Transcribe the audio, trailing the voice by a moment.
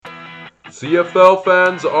CFL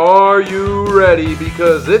fans, are you ready?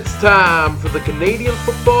 Because it's time for the Canadian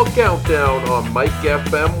Football Countdown on Mike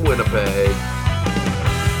FM Winnipeg.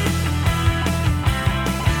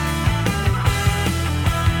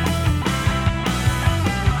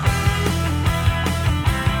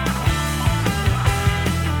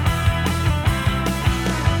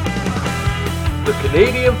 The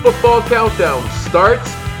Canadian Football Countdown starts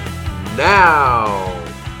now.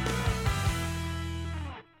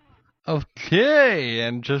 Okay,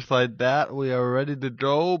 and just like that, we are ready to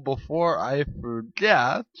go. Before I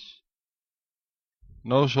forget,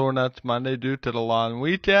 no show next Monday due to the long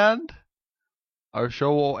weekend. Our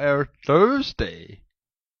show will air Thursday.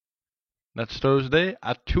 Next Thursday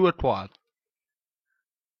at 2 o'clock.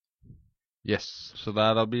 Yes. So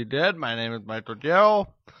that'll be good. My name is Michael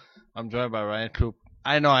Gill. I'm joined by Ryan Coop.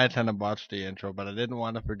 I know I tend to botch the intro, but I didn't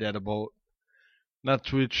want to forget about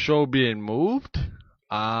next week's show being moved.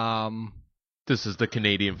 This is the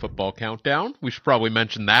Canadian Football Countdown. We should probably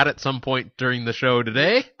mention that at some point during the show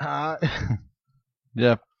today.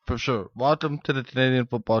 Yeah, for sure. Welcome to the Canadian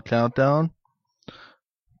Football Countdown.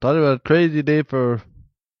 Thought it was a crazy day for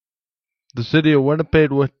the city of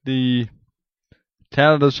Winnipeg with the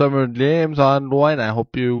Canada Summer Games ongoing. I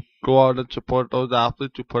hope you go out and support those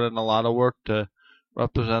athletes who put in a lot of work to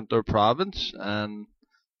represent their province. And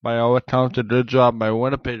by all accounts, a good job by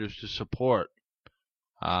Winnipeggers to support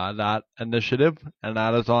that initiative, and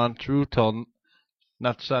that is on through till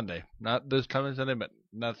next Sunday. Not this coming Sunday, but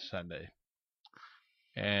next Sunday.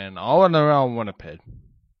 And all in and around Winnipeg.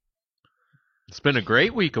 It's been a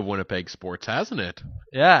great week of Winnipeg sports, hasn't it?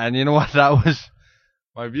 Yeah, and you know what? That was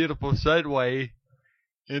my beautiful segue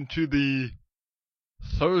into the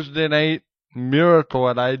Thursday night miracle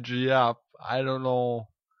at IGF. I don't know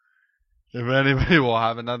if anybody will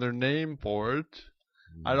have another name for it.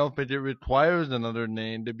 I don't think it requires another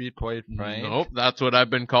name, to be quite frank. Nope, that's what I've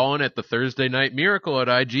been calling it, the Thursday Night Miracle at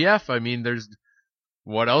IGF. I mean,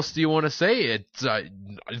 what else do you want to say?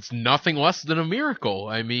 It's nothing less than a miracle.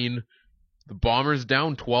 I mean, the Bombers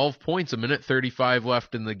down 12 points, a minute 35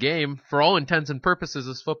 left in the game. For all intents and purposes,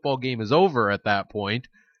 this football game is over at that point.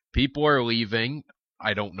 People are leaving.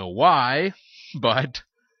 I don't know why, but,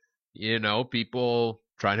 people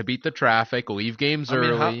trying to beat the traffic, leave games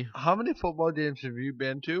early. How many football games have you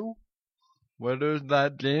been to where there's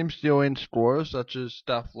that game-stealing score such as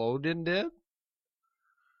Steph Logan did?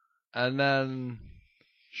 And then,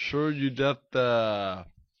 sure, you get the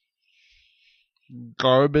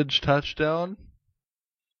garbage touchdown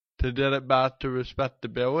to get it back to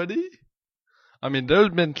respectability? I mean, there's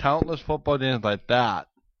been countless football games like that.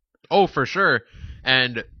 Oh, for sure.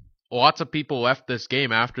 And lots of people left this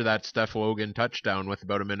game after that Steph Logan touchdown with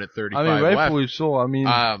about a minute 35 left. Rightfully so.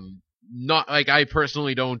 Not like I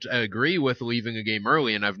personally don't agree with leaving a game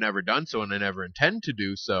early, and I've never done so, and I never intend to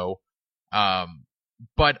do so.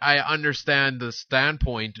 But I understand the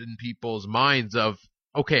standpoint in people's minds of,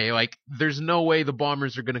 okay, like, there's no way the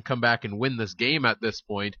Bombers are going to come back and win this game at this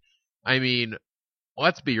point. I mean,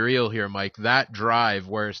 let's be real here, Mike. That drive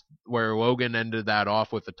where Logan ended that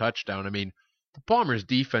off with a touchdown, I mean, the Bombers'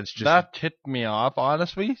 defense just... That tipped me off,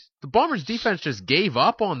 honestly. The Bombers' defense just gave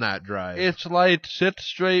up on that drive. It's like sit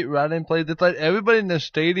straight, running plays. It's like everybody in the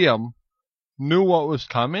stadium knew what was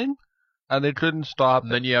coming, and they couldn't stop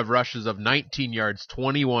and then you have rushes of 19 yards,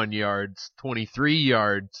 21 yards, 23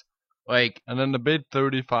 yards. And then the big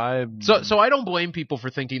 35. So I don't blame people for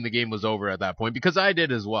thinking the game was over at that point, because I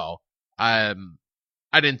did as well. I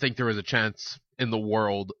didn't think there was a chance in the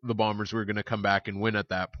world the Bombers were going to come back and win at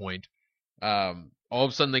that point. All of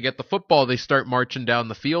a sudden they get the football, they start marching down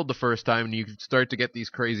the field the first time, and you start to get these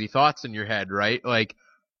crazy thoughts in your head, right? Like,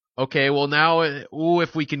 okay, well now,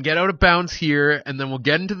 if we can get out of bounds here, and then we'll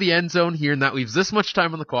get into the end zone here, and that leaves this much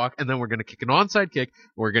time on the clock, and then we're going to kick an onside kick,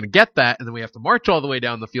 and we're going to get that, and then we have to march all the way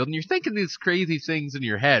down the field, and you're thinking these crazy things in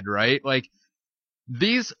your head, right? Like,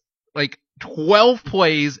 these, 12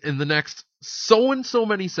 plays in the next so and so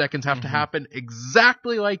many seconds have to happen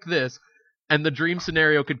exactly like this, and the dream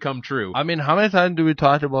scenario could come true. I mean, how many times do we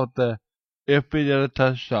talk about if we did a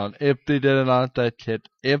touchdown, if they did an onside kick,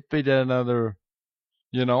 if they did another,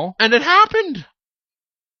 And it happened!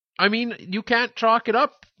 I mean, you can't chalk it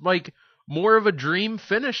up like more of a dream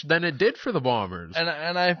finish than it did for the Bombers. And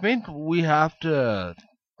I think we have to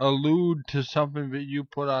allude to something that you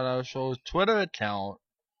put on our show's Twitter account,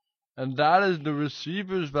 and that is the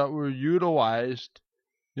receivers that were utilized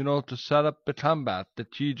to set up the comeback, the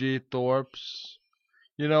TJ Thorpes.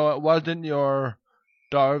 It wasn't your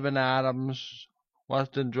Darvin Adams,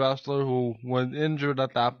 Weston Dressler, who was injured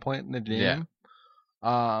at that point in the game.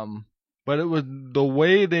 Yeah. But it was the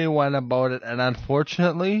way they went about it, and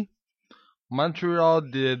unfortunately, Montreal,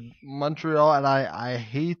 and I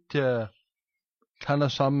hate to kind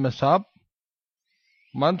of sum this up.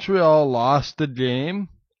 Montreal lost the game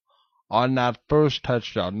on that first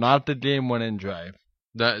touchdown, not the game-winning drive.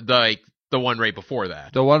 The one right before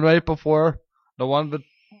that. The one right before the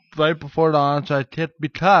onside kick,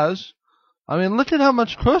 because look at how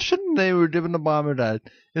much cushion they were giving the Bombers that.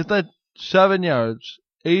 It's like 7 yards,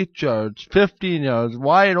 8 yards, 15 yards,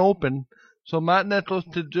 wide open. So Matt Nichols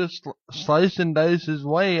could just slice and dice his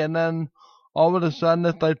way, and then all of a sudden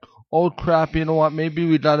it's like, oh crap, you know what, maybe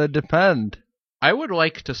we gotta defend. I would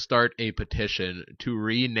like to start a petition to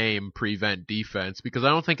rename prevent defense, because I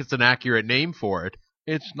don't think it's an accurate name for it.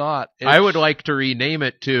 It's not. I would like to rename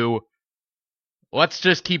it to, let's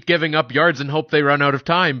just keep giving up yards and hope they run out of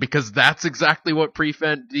time, because that's exactly what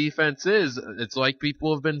prevent defense is. It's like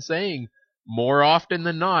people have been saying, more often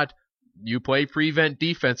than not, you play prevent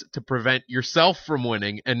defense to prevent yourself from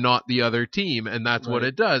winning and not the other team, and that's right. What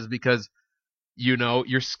it does, because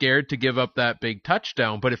you're scared to give up that big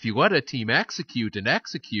touchdown, but if you let a team execute,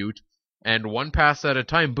 and one pass at a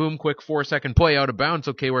time, boom, quick 4-second play out of bounds,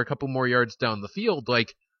 okay, we're a couple more yards down the field,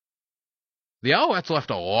 like, the Alouettes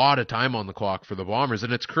left a lot of time on the clock for the Bombers,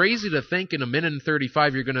 and it's crazy to think in a minute and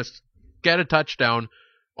 35 you're going to get a touchdown,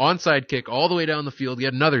 onside kick all the way down the field,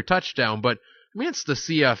 get another touchdown, but, it's the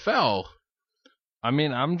CFL.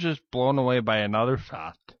 I'm just blown away by another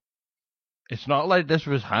fact. It's not like this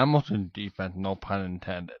was Hamilton defense, no pun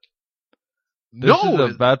intended. This is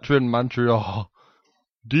a veteran Montreal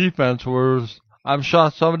defense, whereas I'm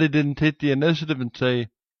shocked somebody didn't take the initiative and say,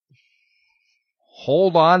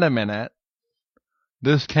 hold on a minute,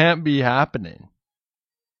 this can't be happening.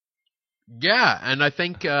 Yeah, and I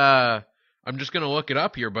think, I'm just going to look it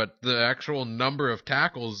up here, but the actual number of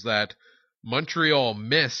tackles that Montreal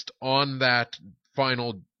missed on those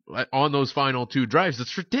final two drives,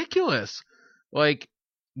 it's ridiculous. Like,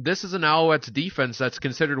 this is an Alouettes defense that's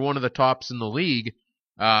considered one of the tops in the league.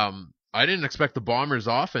 I didn't expect the Bombers'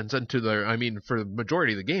 offense for the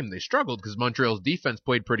majority of the game, they struggled because Montreal's defense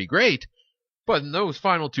played pretty great. But in those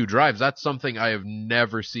final two drives, that's something I have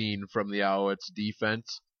never seen from the Alouettes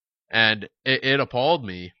defense. And it appalled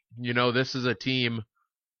me. This is a team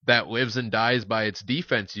that lives and dies by its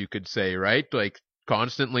defense, you could say, right? Like,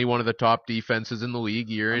 constantly one of the top defenses in the league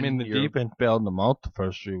year in the defense bailed them out the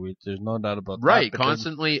first 3 weeks. There's no doubt about that. Right,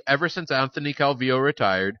 constantly, ever since Anthony Calvillo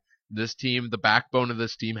retired, this team, the backbone of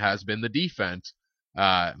this team has been the defense,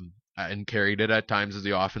 and carried it at times as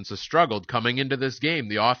the offense has struggled. Coming into this game,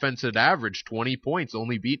 the offense had averaged 20 points,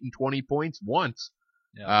 only beaten 20 points once.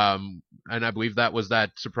 Yeah. And I believe that was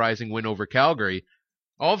that surprising win over Calgary.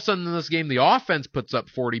 All of a sudden in this game, the offense puts up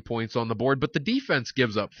 40 points on the board, but the defense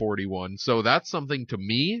gives up 41. So that's something to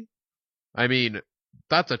me.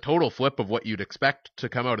 That's a total flip of what you'd expect to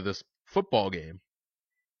come out of this football game.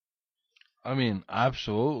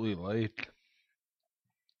 Absolutely. Like,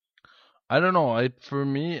 I don't know. For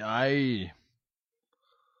me, I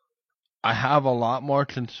have a lot more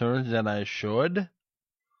concerns than I should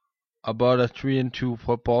about a 3-2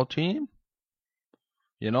 football team.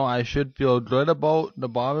 I should feel good about the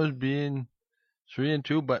Bombers being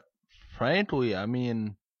 3-2, but frankly,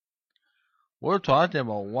 we're talking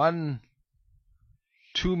about 1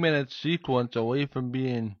 2-minute sequence away from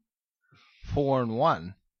being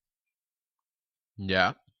 4-1.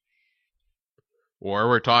 Yeah. Or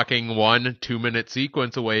we're talking 1 2-minute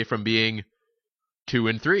sequence away from being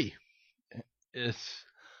 2-3. It's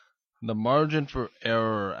the margin for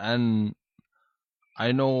error, and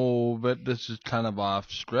I know that this is kind of off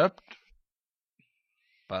script,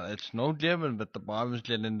 but it's no given that the Bombers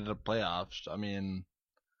get into the playoffs.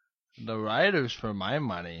 The Riders, for my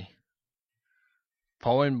money,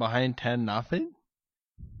 falling behind 10-0,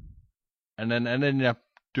 and then ending up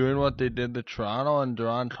doing what they did to Toronto, and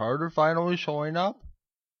Duron Carter finally showing up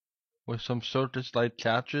with some circus-like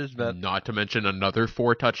catches. Not to mention another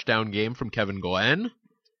 4-touchdown game from Kevin Glenn.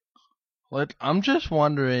 Like, I'm just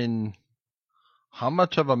wondering how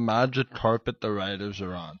much of a magic carpet the Riders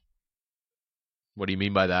are on. What do you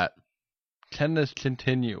mean by that? Can this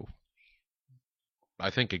continue? I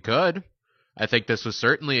think it could. I think this was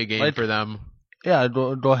certainly a game for them. Yeah,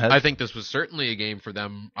 go ahead. I think this was certainly a game for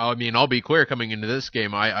them. I'll be clear, coming into this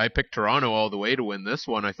game, I picked Toronto all the way to win this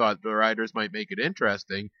one. I thought the Riders might make it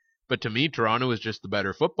interesting. But to me, Toronto is just the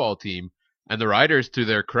better football team. And the Riders, to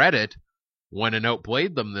their credit, went and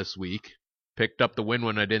outplayed them this week. Picked up the win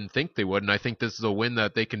when I didn't think they would, and I think this is a win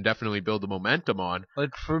that they can definitely build the momentum on.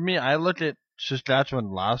 Like, for me, I looked at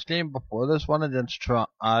Saskatchewan last game before this one against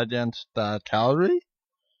Calgary,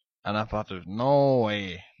 and I thought there's no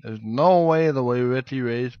way the way Ricky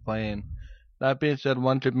Ray's playing That being said,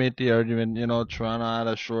 one could make the argument, Toronto had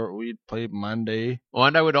a short week, played Monday. Well,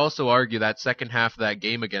 and I would also argue that second half of that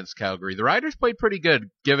game against Calgary, the Riders played pretty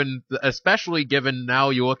good, especially given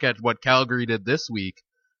now you look at what Calgary did this week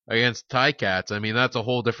against Ticats. I mean, that's a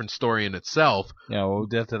whole different story in itself. Yeah, we'll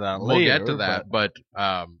get to that We'll later. get to that, but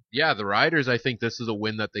yeah, the Riders, I think this is a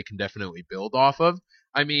win that they can definitely build off of.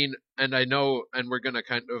 I mean, and I know, and we're going to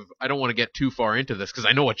I don't want to get too far into this because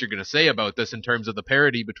I know what you're going to say about this in terms of the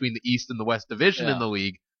parity between the East and the West Division in the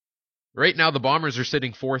league. Right now, the Bombers are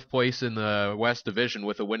sitting 4th place in the West Division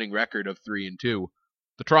with a winning record of 3-2.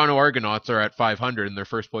 The Toronto Argonauts are at 500 in their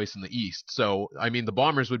first place in the East. So, I mean, the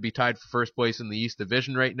Bombers would be tied for first place in the East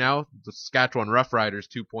Division right now. The Saskatchewan Roughriders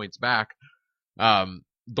 2 points back.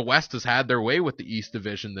 The West has had their way with the East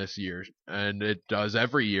Division this year, and it does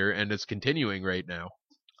every year, and it's continuing right now.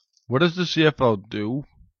 What does the CFL do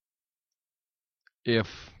if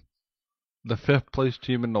the 5th place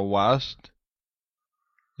team in the West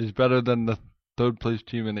is better than the 3rd place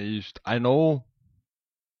team in the East? I know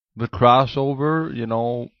the crossover,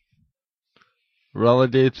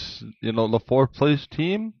 relegates, the 4th place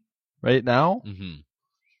team right now. Mm-hmm.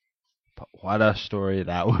 But what a story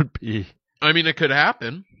that would be. I mean, it could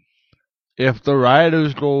happen. If the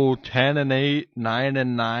Riders go 10-8,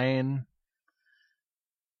 9-9,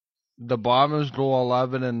 the Bombers go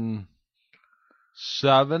 11-7.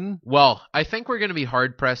 Well, I think we're going to be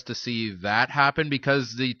hard-pressed to see that happen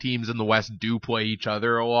because the teams in the West do play each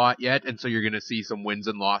other a lot yet, and so you're going to see some wins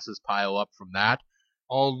and losses pile up from that.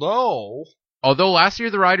 Although last year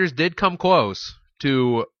the Riders did come close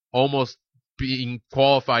to almost being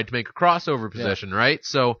qualified to make a crossover position, right?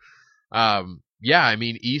 So, yeah, I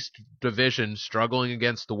mean, East Division struggling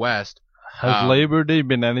against the West. Has Labor Day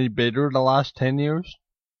been any bigger the last 10 years?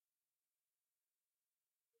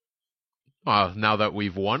 Now that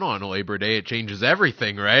we've won on Labor Day, it changes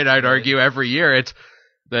everything, right? I'd argue every year it's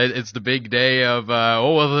the big day of,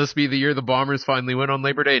 will this be the year the Bombers finally win on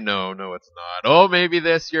Labor Day? No, it's not. Oh, maybe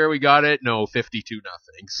this year we got it. No, 52-0.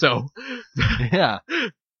 So, yeah.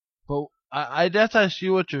 But I guess I see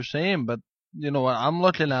what you're saying, but, I'm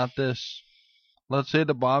looking at this. Let's say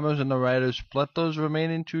the Bombers and the Riders split those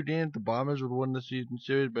remaining 2 games. The Bombers would win the season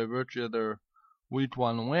series by virtue of their Week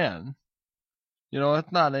 1 win.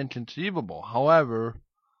 It's not inconceivable. However,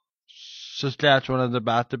 Saskatchewan has a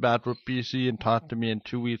back-to-back with BC, and talk to me in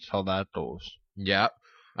 2 weeks how that goes. Yeah.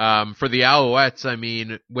 For the Alouettes, I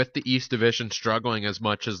mean, with the East Division struggling as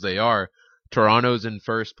much as they are, Toronto's in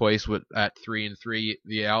first place at 3-3,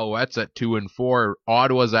 the Alouettes at 2-4,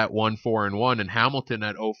 Ottawa's at 1-4-1, and Hamilton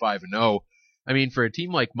at 0-5-0. I mean, for a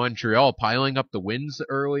team like Montreal piling up the wins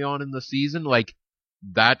early on in the season, like,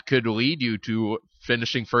 that could lead you to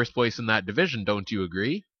finishing first place in that division, don't you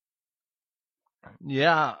agree?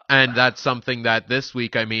 Yeah. And that's something that this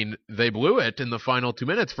week, I mean, they blew it in the final 2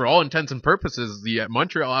 minutes. For all intents and purposes, the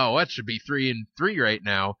Montreal Alouettes should be 3-3 right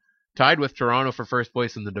now, tied with Toronto for first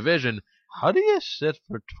place in the division. How do you sit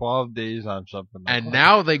for 12 days on something like that? And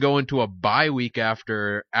now they go into a bye week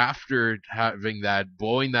after having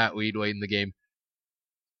blowing that lead late in the game.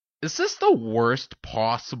 Is this the worst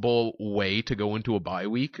possible way to go into a bye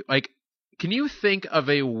week? Like, can you think of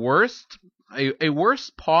a worst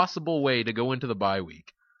possible way to go into the bye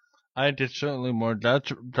week? I think it's certainly more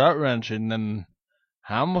gut-wrenching than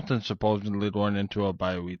Hamilton supposedly going into a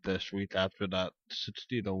bye week this week after that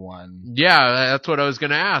 60-1. Yeah, that's what I was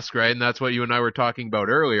going to ask, right? And that's what you and I were talking about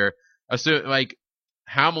earlier.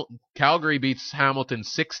 Calgary beats Hamilton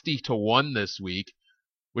 60-1 this week.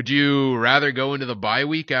 Would you rather go into the bye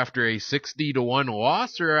week after a 60-1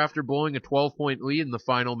 loss or after blowing a 12-point lead in the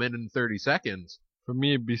final minute and 30 seconds? For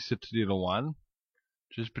me, it'd be 60-1.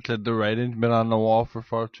 Just because the writing's been on the wall for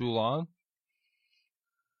far too long.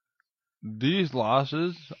 These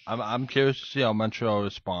losses, I'm curious to see how Montreal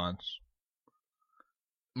responds.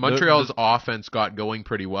 Montreal's offense got going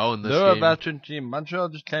pretty well in this game. They're a veteran team. Montreal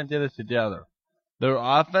just can't get it together. Their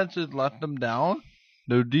offense has let them down.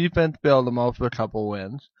 Their defense bailed them out for a couple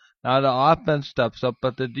wins. Now the offense steps up,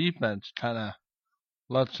 but the defense kind of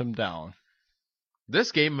lets them down.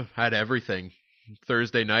 This game had everything.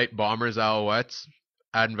 Thursday night, Bombers, Alouettes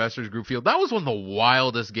at Investors Group Field. That was one of the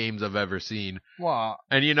wildest games I've ever seen. Wow.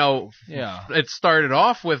 And, it started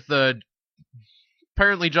off with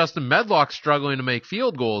apparently Justin Medlock struggling to make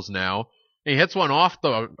field goals now. He hits one off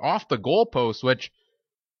the goalpost, which,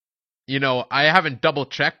 I haven't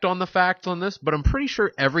double-checked on the facts on this, but I'm pretty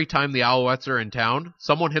sure every time the Alouettes are in town,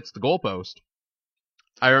 someone hits the goalpost.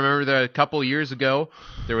 I remember that a couple years ago,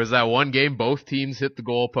 there was that one game both teams hit the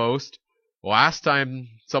goalpost. Last time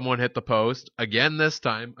someone hit the post, again this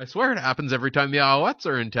time. I swear it happens every time the Alouettes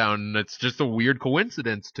are in town, and it's just a weird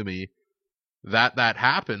coincidence to me. that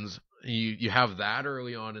happens. You have that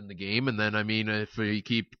early on in the game, and then, I mean, if we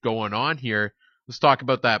keep going on here, let's talk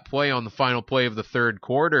about that play on the final play of the third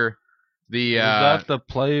quarter. Was that the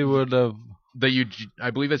play would have...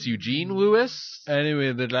 I believe it's Eugene Lewis?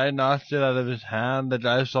 Anyway, the guy knocks it out of his hand. The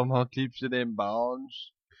guy somehow keeps it in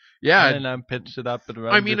bounds. Yeah. And then picks it up and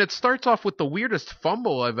runs. I mean, it starts off with the weirdest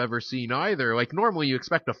fumble I've ever seen either. Like, normally you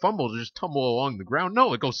expect a fumble to just tumble along the ground.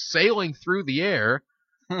 No, it goes sailing through the air,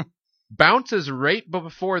 bounces right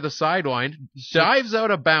before the sideline, dives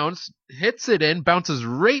out of bounds, hits it in, bounces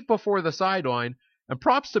right before the sideline, and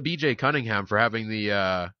props to BJ Cunningham for having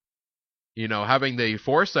the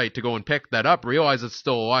foresight to go and pick that up, realize it's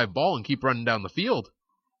still a live ball, and keep running down the field.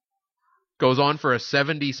 Goes on for a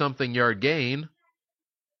 70-something yard gain.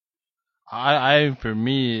 For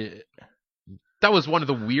me, that was one of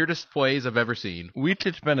the weirdest plays I've ever seen. We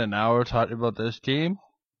could spend an hour talking about this game,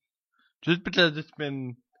 just because it's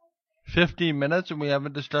been 15 minutes and we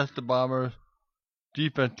haven't discussed the Bombers'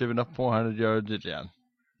 defense giving up 400 yards again.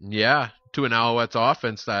 Yeah, to an Alouettes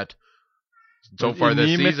offense that so far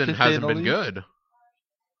this season hasn't been good.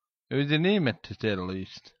 It was anemic, to say the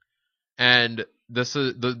least. And this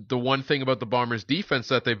is the one thing about the Bombers' defense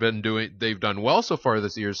that they've done well so far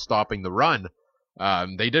this year is stopping the run.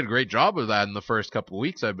 They did a great job of that in the first couple of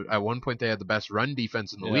weeks. At one point, they had the best run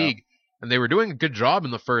defense in the league, and they were doing a good job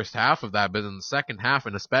in the first half of that. But in the second half,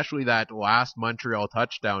 and especially that last Montreal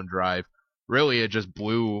touchdown drive, really it just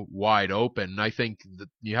blew wide open. And I think that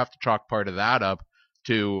you have to chalk part of that up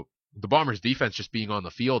to the Bombers' defense just being on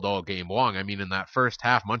the field all game long. I mean, in that first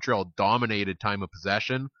half, Montreal dominated time of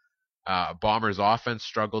possession. Bombers' offense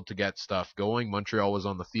struggled to get stuff going. Montreal was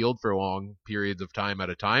on the field for long periods of time at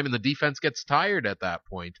a time, and the defense gets tired at that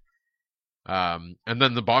point. And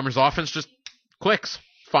then the Bombers' offense just clicks.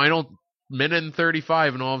 Final minute and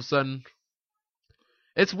 35, and all of a sudden,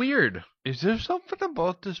 it's weird. Is there something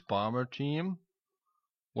about this Bomber team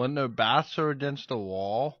when their bats are against the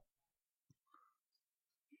wall?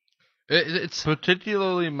 It's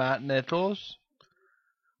particularly Matt Nichols.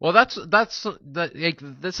 Well,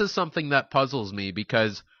 this is something that puzzles me,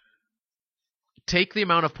 because take the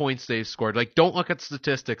amount of points they've scored. Like, don't look at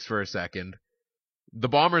statistics for a second. The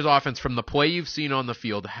Bombers' offense, from the play you've seen on the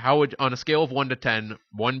field, on a scale of 1 to 10,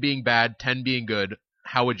 1 being bad, 10 being good,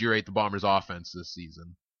 how would you rate the Bombers' offense this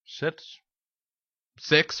season? 6.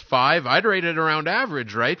 6, 5? I'd rate it around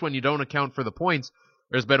average, right? When you don't account for the points.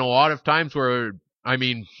 There's been a lot of times where, I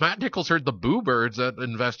mean, Matt Nichols heard the Boo Birds at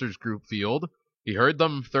Investors Group Field. He heard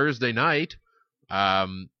them Thursday night.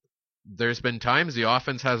 There's been times the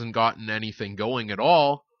offense hasn't gotten anything going at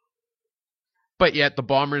all, but yet the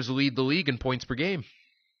Bombers lead the league in points per game.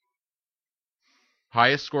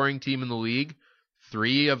 Highest scoring team in the league.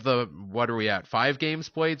 3 of the, 5 games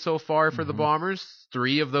played so far for the Bombers.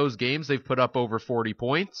 3 of those games they've put up over 40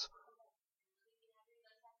 points.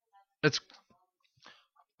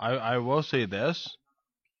 I will say this.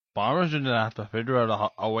 Bombers are going to have to figure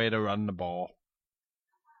out a way to run the ball.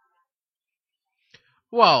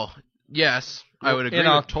 Well, yes, I would agree. In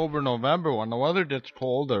October, November, when the weather gets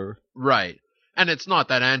colder. Right. And it's not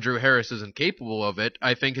that Andrew Harris isn't capable of it.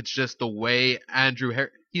 I think it's just the way Andrew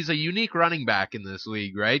Harris... He's a unique running back in this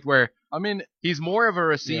league, right? Where, I mean, he's more of a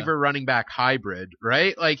receiver running back hybrid,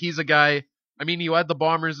 right? Like, he's a guy... I mean, you had the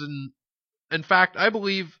Bombers in fact, I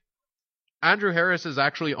believe Andrew Harris is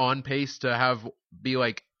actually on pace to be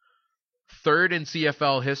like 3rd in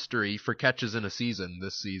CFL history for catches in a season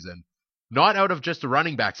this season. Not out of just the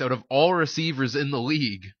running backs, out of all receivers in the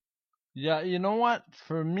league. Yeah, you know what?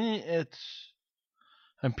 For me, it's...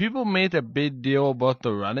 And people made a big deal about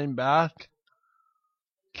the running back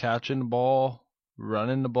catching the ball,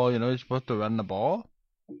 running the ball. You know, he's supposed to run the ball.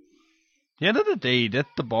 At the end of the day, he gets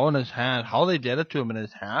the ball in his hand. How they get it to him in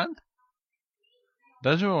his hand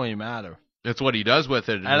doesn't really matter. It's what he does with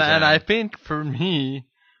it in his hand. And I think for me,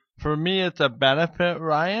 it's a benefit,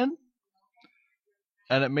 Ryan.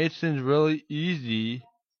 And it makes things really easy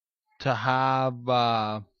to have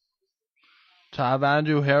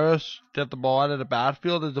Andrew Harris get the ball out of the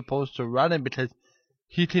backfield as opposed to running, because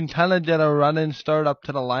he can kind of get a running start up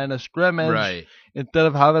to the line of scrimmage, right, instead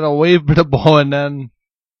of having to wave for the ball and then...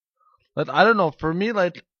 Like, I don't know. For me,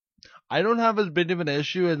 like, I don't have as big of an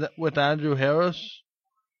issue with Andrew Harris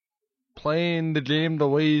playing the game the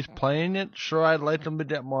way he's playing it. Sure, I'd like him to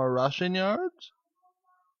get more rushing yards.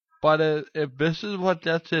 But if this is what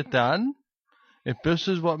gets it done, if this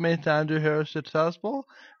is what makes Andrew Harris successful,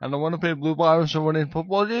 and the Winnipeg Blue Bombers are winning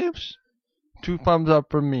football games, 2 thumbs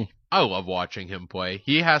up from me. I love watching him play.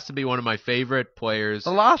 He has to be one of my favorite players.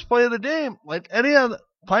 The last play of the game,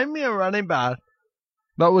 find me a running back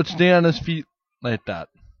that would stay on his feet like that.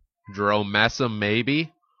 Jerome Messam,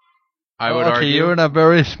 maybe. I would argue. You're in a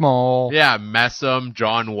very small. Yeah, Messam,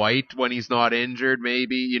 John White when he's not injured,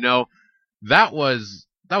 maybe. That was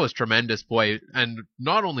tremendous play. And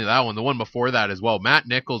not only that one, the one before that as well. Matt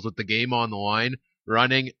Nichols with the game on the line,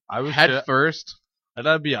 running head first. And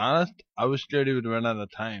I'll be honest, I was scared he would run out of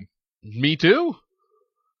time. Me too.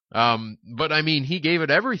 But I mean, he gave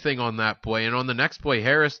it everything on that play, and on the next play,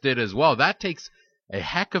 Harris did as well. That takes a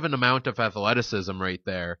heck of an amount of athleticism right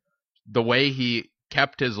there. The way he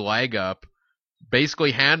kept his leg up,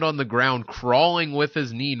 basically hand on the ground, crawling with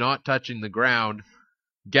his knee, not touching the ground,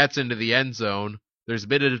 gets into the end zone. There's a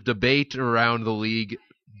bit of debate around the league,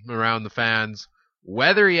 around the fans,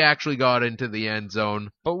 whether he actually got into the end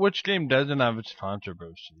zone. But which game doesn't have its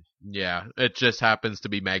controversy? Yeah, it just happens to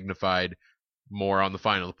be magnified more on the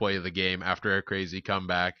final play of the game after a crazy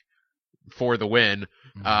comeback for the win.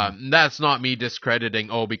 That's not me discrediting,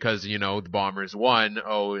 because, the Bombers won,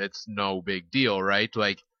 it's no big deal, right?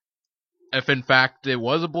 Like, if in fact it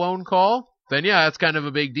was a blown call, then yeah, that's kind of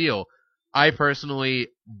a big deal. I personally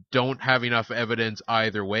don't have enough evidence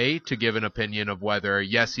either way to give an opinion of whether,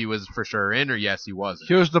 yes, he was for sure in or yes, he wasn't.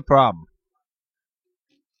 Here's the problem.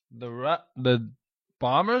 The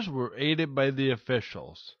Bombers were aided by the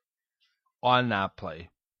officials on that play.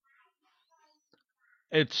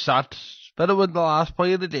 It sucks that it was the last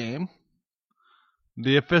play of the game.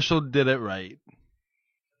 The official did it right.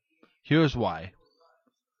 Here's why.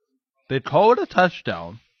 They call it a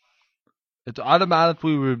touchdown. It's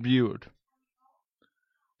automatically reviewed.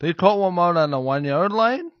 They call one out on the 1 yard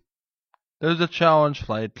line. There's a challenge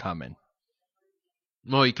flag coming.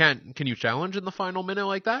 Well, you can't. Can you challenge in the final minute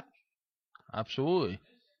like that? Absolutely.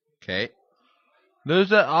 Okay.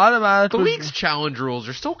 There's an automatic. The league's challenge rules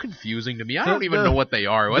are so confusing to me. I don't even know what they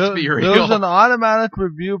are. Let's be real. There's an automatic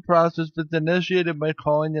review process that's initiated by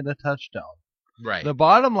calling it a touchdown. Right. The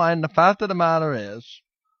bottom line, the fact of the matter is,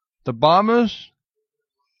 the Bombers,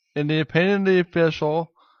 in the opinion of the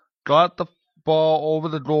official, got the ball over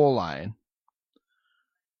the goal line.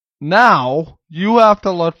 Now, you have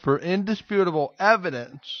to look for indisputable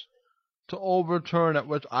evidence to overturn it,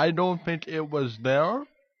 which I don't think it was there.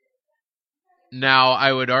 Now,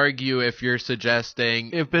 I would argue if you're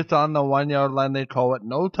suggesting... If it's on the 1 yard line, they call it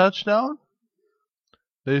no touchdown.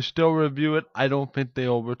 They still review it. I don't think they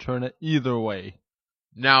overturn it either way.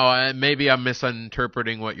 Now, maybe I'm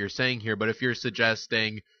misinterpreting what you're saying here, but if you're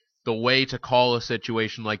suggesting the way to call a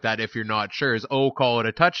situation like that, if you're not sure, is, call it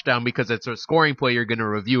a touchdown because it's a scoring play, you're going to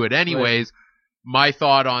review it anyways. Right. My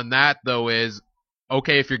thought on that, though, is,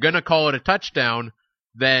 okay, if you're going to call it a touchdown,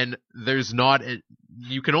 then there's not...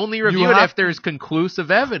 You can only review it if there's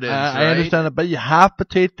conclusive evidence, right? I understand it, but you have to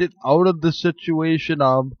take it out of the situation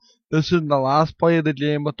of this is the last play of the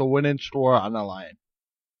game with the winning score on the line.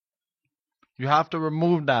 You have to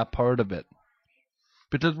remove that part of it.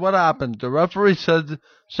 Because what happens? The referee says,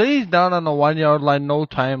 say he's down on the 1 yard line, no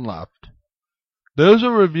time left. There's a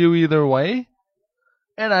review either way,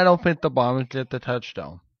 and I don't think the Bombers get the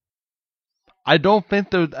touchdown. I don't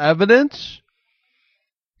think there's evidence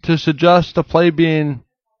to suggest the play being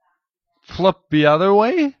flipped the other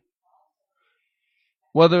way.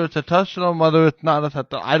 Whether it's a touchdown, whether it's not a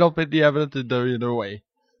touchdown, I don't think the evidence is there either way.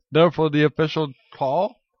 Therefore, the official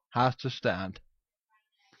call has to stand.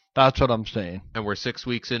 That's what I'm saying. And we're 6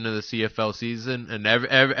 weeks into the CFL season, and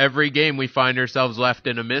every game we find ourselves left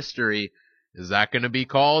in a mystery. Is that going to be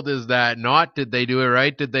called? Is that not? Did they do it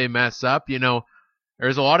right? Did they mess up?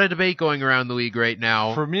 There's a lot of debate going around the league right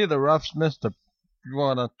now. For me, the refs missed a... You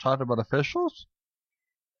want to talk about officials?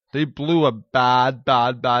 They blew a bad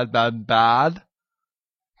pass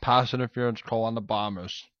interference call on the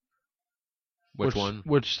Bombers. Which one?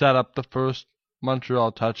 Which set up the first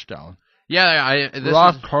Montreal touchdown. Yeah,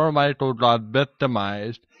 Ross Carmichael got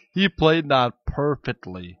victimized. He played that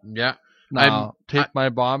perfectly. Yeah. Now, take my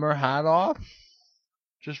Bomber hat off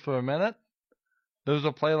just for a minute. There's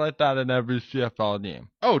a play like that in every CFL game.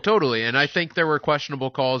 Oh, totally. And I think there were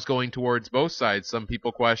questionable calls going towards both sides. Some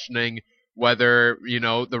people questioning whether,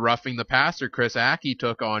 the roughing the passer Chris Aki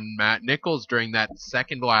took on Matt Nichols during that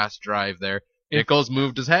second last drive there. Nichols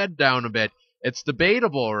moved his head down a bit. It's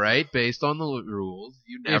debatable, right? Based on the rules.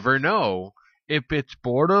 You never know. If it's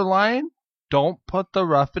borderline, don't put the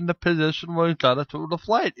ref in the position where he's got to throw the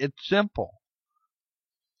flight. It's simple.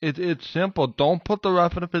 It's simple. Don't put the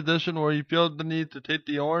ref in a position where he feels the need to take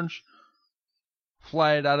the orange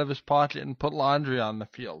flag out of his pocket and put laundry on the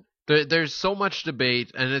field. There's so much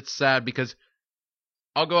debate, and it's sad because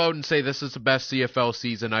I'll go out and say this is the best CFL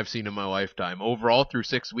season I've seen in my lifetime. Overall, through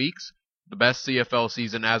 6 weeks, the best CFL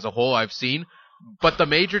season as a whole I've seen. But the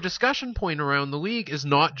major discussion point around the league is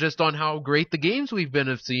not just on how great the games we've been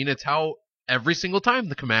have seen, it's how every single time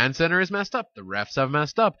the command center is messed up, the refs have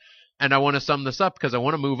messed up. And I want to sum this up because I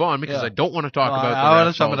want to move on because I don't want to talk about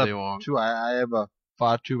the refs all day long. Too. I have a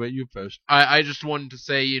thought too, but you first. I just wanted to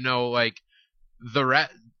say,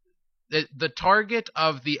 the target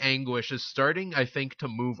of the anguish is starting, I think, to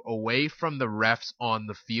move away from the refs on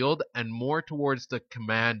the field and more towards the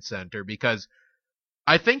command center, because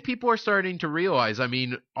I think people are starting to realize,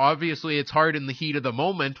 obviously it's hard in the heat of the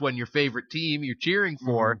moment when your favorite team you're cheering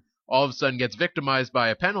for all of a sudden gets victimized by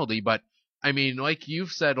a penalty, but like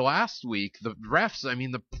you've said last week, the refs,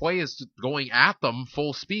 the play is going at them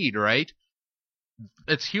full speed, right?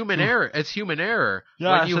 It's human error. It's human error.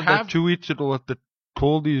 Yeah, I said that 2 weeks ago with the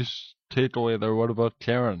Coldies takeaway there. What about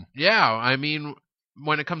Karen? Yeah,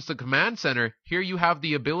 when it comes to command center, here you have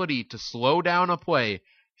the ability to slow down a play,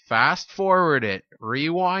 fast forward it,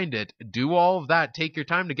 rewind it, do all of that, take your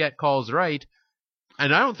time to get calls right.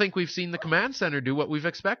 And I don't think we've seen the command center do what we've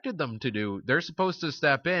expected them to do. They're supposed to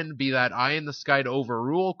step in, be that eye in the sky to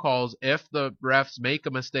overrule calls if the refs make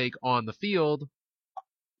a mistake on the field.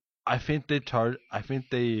 I think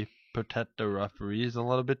they protect the referees a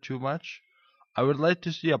little bit too much. I would like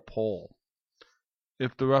to see a poll.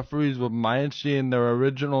 If the referees would mind seeing their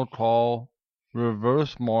original call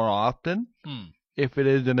reversed more often, if it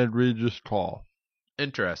is an egregious call.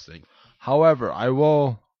 Interesting. However, I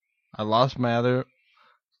lost my other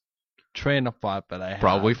train of thought that I had.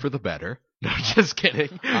 Probably for the better. No, just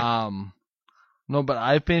kidding. No, but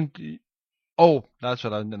I think... Oh, that's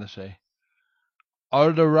what I was going to say.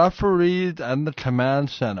 Are the referees and the command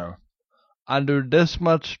center under this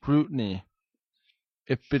much scrutiny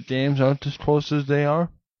if the games aren't as close as they are?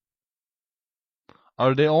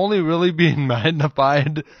 Are they only really being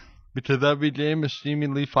magnified because every game is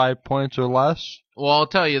seemingly 5 points or less? Well, I'll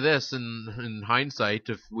tell you this, in hindsight,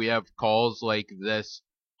 if we have calls like this,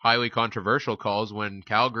 highly controversial calls when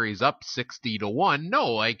Calgary's up 60-1,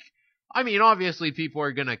 obviously people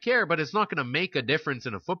are going to care, but it's not going to make a difference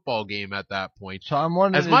in a football game at that point. So I'm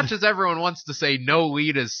wondering, as much as everyone wants to say no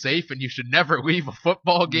lead is safe and you should never leave a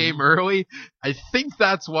football game early, I think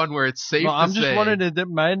that's one where it's safe to say. I'm just wondering, is it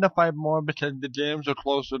magnified more because the games are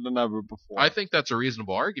closer than ever before? I think that's a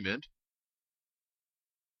reasonable argument.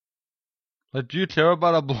 Like, do you care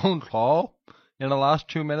about a blown call in the last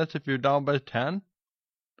 2 minutes if you're down by 10?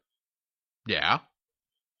 Yeah.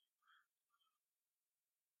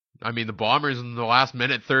 The Bombers in the last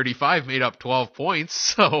minute 35 made up 12 points,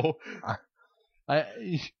 so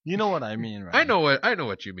you know what I mean, right? I know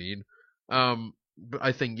what you mean. But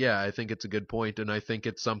I think it's a good point, and I think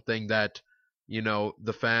it's something that,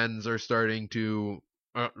 the fans are starting to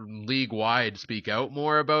league wide speak out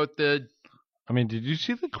more about the. Did you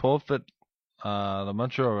see the quote that the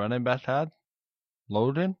Montreal running back had?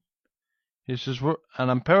 Logan? He says,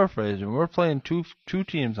 and I'm paraphrasing, we're playing two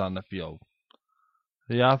teams on the field.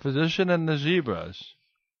 The opposition and the Zebras.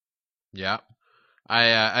 Yeah.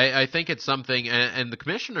 I think it's something, and the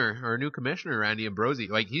commissioner, our new commissioner, Randy Ambrosi,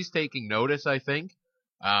 he's taking notice, I think,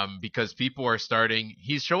 because people are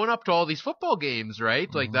he's showing up to all these football games, right?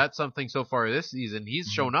 Mm-hmm. That's something so far this season. He's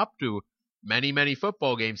shown up to many, many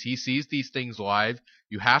football games. He sees these things live.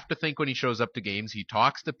 You have to think when he shows up to games, he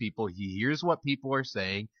talks to people, he hears what people are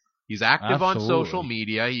saying. He's active on social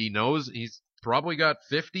media. He knows he's probably got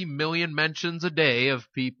 50 million mentions a day of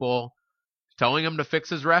people telling him to fix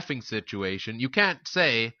his reffing situation. You can't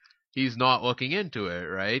say he's not looking into it,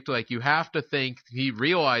 right? You have to think he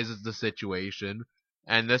realizes the situation,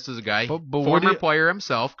 and this is a guy, former player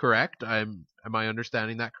himself, correct? Am I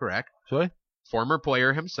understanding that correct? Sorry? Former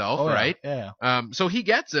player himself, right? Yeah. So he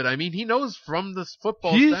gets it. He knows from this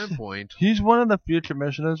football standpoint. He's one of the few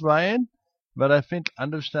commissioners, Ryan, but I think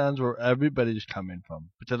understands where everybody's coming from,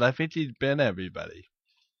 because I think he's been everybody.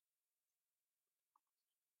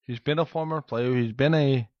 He's been a former player. He's been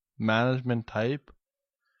a management type.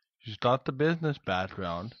 He's got the business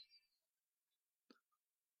background.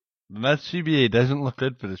 And that CBA doesn't look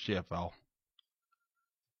good for the CFL.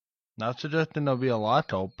 Not suggesting there'll be a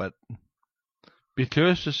lockout, but be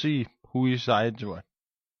curious to see who he sides with.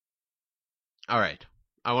 All right.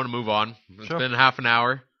 I want to move on. It's Sure. been half an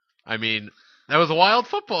hour. That was a wild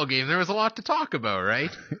football game. There was a lot to talk about,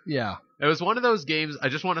 right? Yeah. It was one of those games, I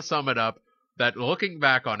just want to sum it up, that looking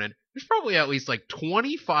back on it, there's probably at least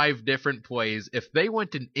 25 different plays. If they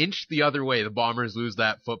went an inch the other way, the Bombers lose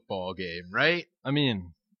that football game, right?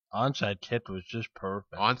 Onside kick was just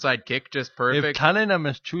perfect. Onside kick, just perfect. If Cunningham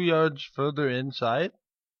is 2 yards further inside,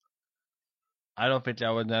 I don't think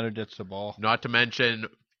that one never gets the ball. Not to mention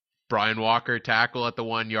Brian Walker tackle at the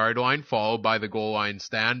 1 yard line, followed by the goal line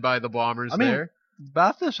stand by the Bombers there.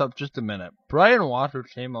 Back this up just a minute. Brian Walker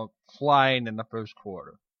came out flying in the first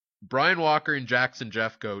quarter. Brian Walker and Jackson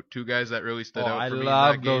Jeffcoat, two guys that really stood out for me in that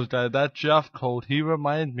love game. those guys. That Jeffcoat, he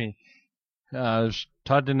reminds me. I was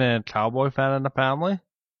talking to a Cowboy fan in the family.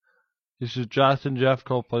 He says Jackson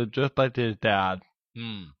Jeffcoat played just like his dad.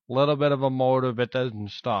 Little bit of a motive, it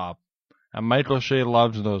doesn't stop. And Michael Shea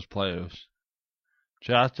loves those players.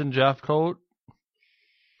 Jackson Jeffcoat,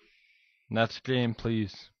 next game,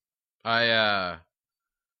 please. That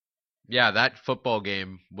football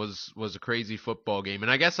game was a crazy football game.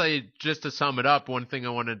 And I guess just to sum it up, one thing I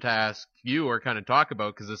wanted to ask you or kind of talk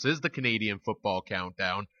about, because this is the Canadian Football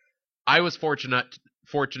Countdown. I was fortunate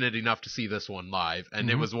enough to see this one live, and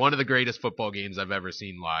it was one of the greatest football games I've ever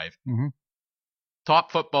seen live.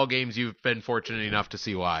 Top football games you've been fortunate enough to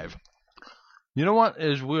see live. You know what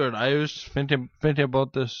is weird? I was thinking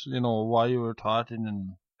about this, while you were talking,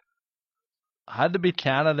 and it had to be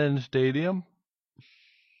Canada in Stadium.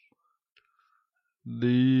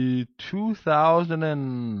 The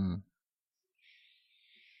 2011.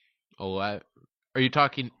 Are you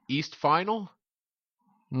talking East Final?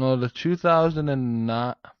 No, the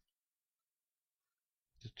 2009.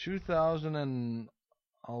 The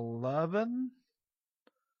 2011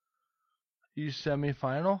 East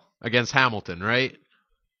semifinal against Hamilton, right?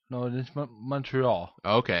 No, it's Montreal.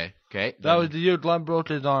 Okay. That was the year Glenn broke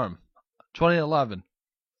his arm. 2011.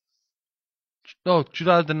 No,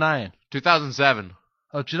 2009. 2007.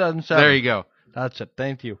 Oh, 2007. There you go. That's it.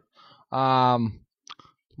 Thank you.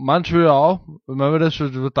 Montreal, remember this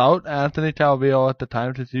was without Anthony Calvillo at the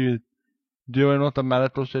time to see dealing with the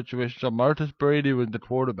medical situation. So Marcus Brady was the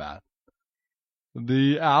quarterback.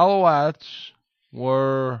 The Alouettes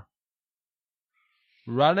were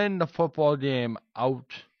running the football game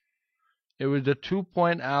out. It was a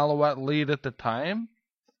 2-point Alouette lead at the time.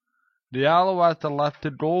 The Alouettes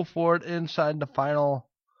elected to go for it inside the final.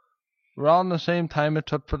 Around the same time it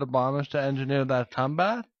took for the Bombers to engineer that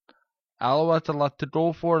comeback. Alouettes elected to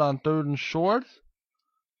go for it on 3rd and short.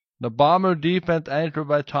 The Bomber defense, anchored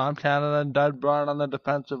by Tom Canada and Doug Brown on the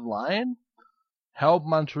defensive line, held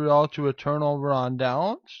Montreal to a turnover on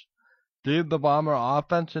downs, gave the Bomber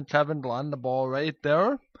offense and Kevin Glenn the ball right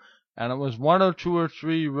there, and it was 1 or 2 or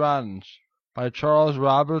 3 runs by Charles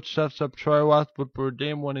Roberts sets up Troy Westwood for a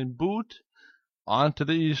game-winning boot. On to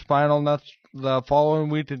the East Final the following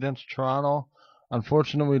week against Toronto.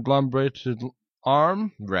 Unfortunately, Glenn breaks his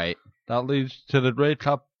arm. Right. That leads to the Grey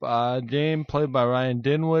Cup game played by Ryan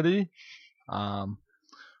Dinwiddie. Another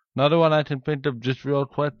one I can think of just real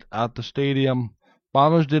quick at the stadium.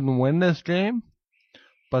 Bombers didn't win this game,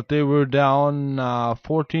 but they were down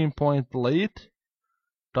 14 points late.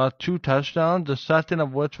 Got 2 touchdowns, the second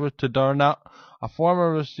of which was to Darnell, a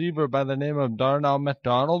former receiver by the name of Darnell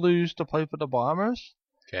McDonald who used to play for the Bombers.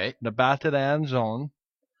 Okay. The back to the end zone.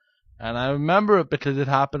 And I remember it because it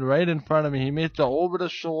happened right in front of me. He made the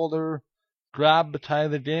over-the-shoulder grab to tie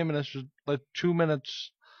the game, and this was like 2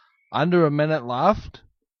 minutes, under a minute left.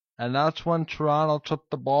 And that's when Toronto took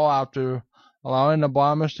the ball after allowing the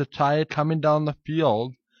Bombers to tie it coming down the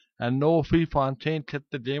field. And Noah Fontaine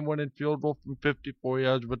kicked the game-winning field goal from 54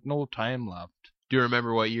 yards with no time left. Do you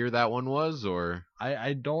remember what year that one was, or?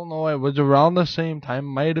 I don't know. It was around the same time.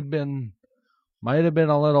 Might have been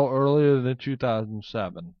a little earlier than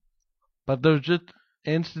 2007. But there's just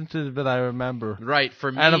instances that I remember. Right,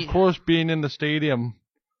 for me. And of course, being in the stadium,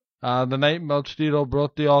 the night Melchito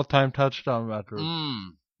broke the all-time touchdown record.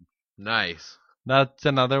 Nice. That's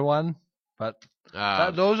another one. But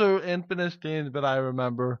those are infamous games that I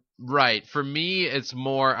remember. Right. For me, it's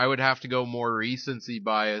more, I would have to go more recency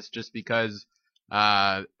bias just because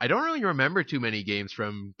I don't really remember too many games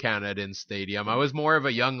from Canada in Stadium. I was more of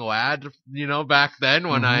a young lad, back then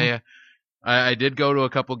when I did go to a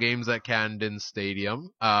couple games at Camden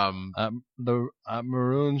Stadium. At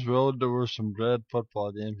Maroons Road, there were some good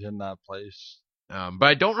football games in that place. But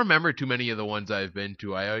I don't remember too many of the ones I've been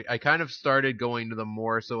to. I kind of started going to them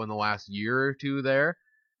more so in the last year or two there.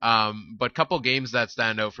 But couple games that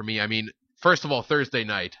stand out for me. I mean, first of all, Thursday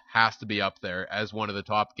night has to be up there as one of the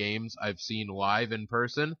top games I've seen live in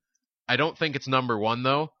person. I don't think it's number 1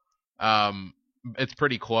 though. It's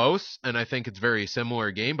pretty close, and I think it's a very similar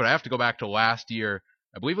game, but I have to go back to last year.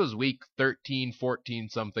 I believe it was week 13, 14,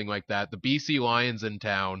 something like that. The BC Lions in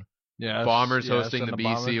town. Yes, Bombers hosting the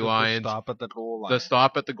BC Lions. The stop at the goal line. The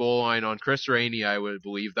stop at the goal line on Chris Rainey, I would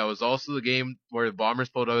believe. That was also the game where the Bombers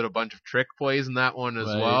pulled out a bunch of trick plays in that one as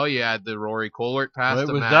well. You had the Rory Collard pass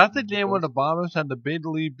to was Matt. that the game where the Bombers had the big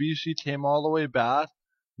lead, BC came all the way back,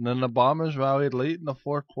 and then the Bombers rallied late in the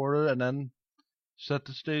fourth quarter, and then set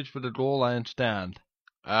the stage for the goal line stand.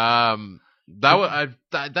 That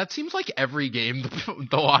seems like every game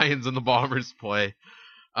the Lions and the Bombers play.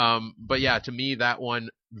 But yeah, to me that one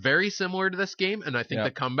very similar to this game, and I think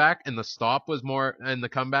the comeback and the stop was more, and the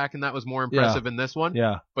comeback and that was more impressive in this one.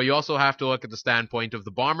 Yeah. But you also have to look at the standpoint of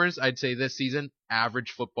the Bombers. I'd say this season,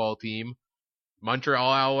 average football team.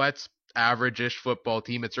 Montreal Alouettes, average-ish football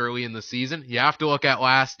team. It's early in the season. You have to look at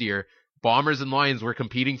last year. Bombers and Lions were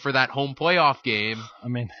competing for that home playoff game.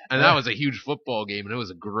 That was a huge football game, and it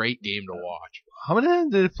was a great game to watch. How many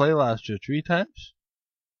times did they play last year? 3 times?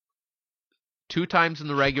 2 times in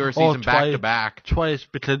the regular season, back-to-back. Twice,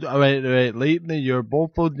 because late in the year,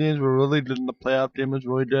 both those games were really good, and the playoff game was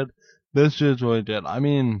really good. This year's really good.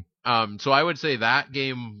 So I would say that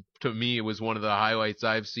game, to me, was one of the highlights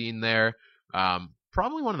I've seen there.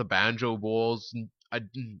 Probably one of the Banjo Bowls.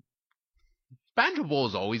 Banjo Bowl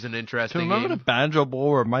is always an interesting game. Remember the Banjo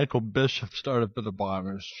Bowl where Michael Bishop started for the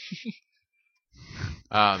Bombers?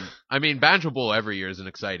 Banjo Bowl every year is an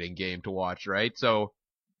exciting game to watch, right? So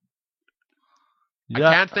I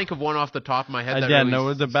can't think of one off the top of my head. There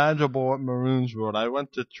was the Banjo Bowl at Maroons Road. I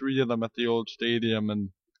went to 3 of them at the old stadium,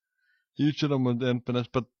 and each of them was infamous.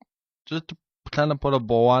 But just to kind of put a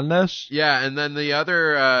bow on this. Yeah, and then the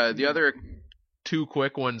other 2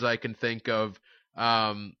 quick ones I can think of.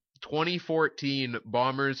 2014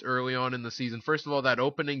 Bombers early on in the season. First of all, that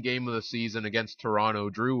opening game of the season against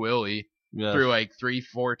Toronto, Drew Willie threw like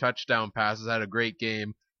 3-4 touchdown passes, had a great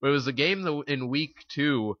game. But it was the game in week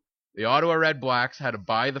 2. The Ottawa Red Blacks had to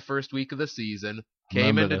bye the first week of the season,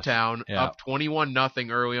 came into town, up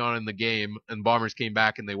 21-0 early on in the game, and Bombers came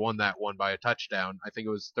back and they won that one by a touchdown. I think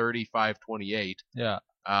it was 35-28. Yeah.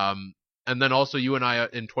 And then also you and I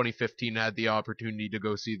in 2015 had the opportunity to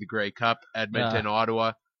go see the Grey Cup, Edmonton,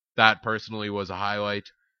 Ottawa. That personally was a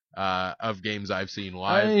highlight of games I've seen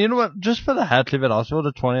live. You know what? Just for the heck of it, also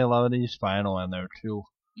the 2011 East Final in there too.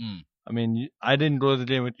 I didn't go to the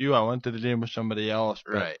game with you. I went to the game with somebody else.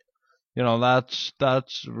 But, right.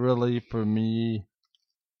 That's really, for me,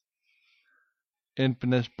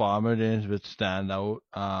 infamous Bomber games that stand out.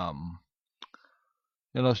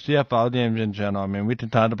 CFL games in general. We can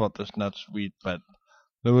talk about this next week, but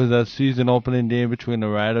there was that season opening game between the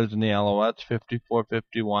Riders and the Alouettes,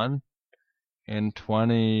 54-51, in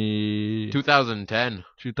 2010.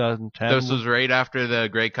 2010. This was right after the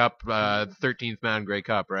Grey Cup, 13th man Grey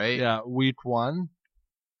Cup, right? Yeah, week 1.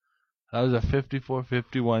 That was a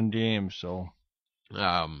 54-51 game, so.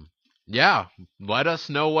 Let us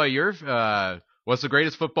know what what's the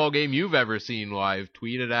greatest football game you've ever seen live.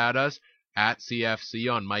 Tweet it at us, at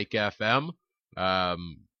CFC on Mike FM.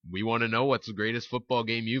 We want to know what's the greatest football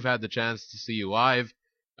game you've had the chance to see live.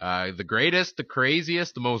 The greatest, the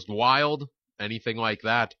craziest, the most wild, anything like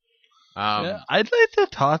that. I'd like to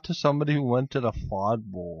talk to somebody who went to the Fod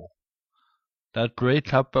Bowl. That Grey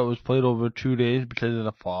Cup that was played over 2 days because of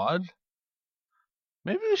the Fod.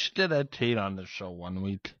 Maybe we should get Ed Tate on the show one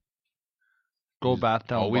week. Go back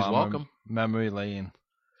down always welcome. Memory lane.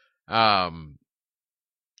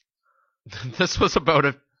 This was about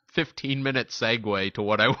a 15-minute segue to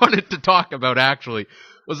what I wanted to talk about, actually,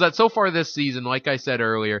 was that so far this season, like I said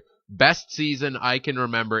earlier, best season I can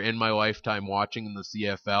remember in my lifetime watching in the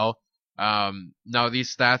CFL. Now,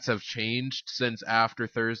 these stats have changed since after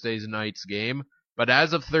Thursday night's game, but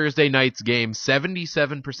as of Thursday night's game,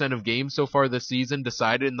 77% of games so far this season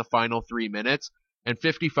decided in the final 3 minutes, and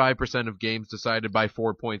 55% of games decided by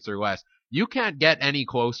 4 points or less. You can't get any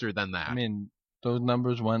closer than that. Those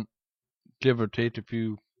numbers went give or take a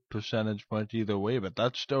few percentage points either way, but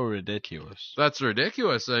that's still ridiculous. That's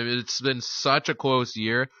ridiculous. It's been such a close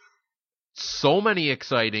year. So many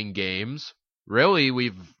exciting games. Really,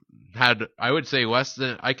 we've had, I would say, less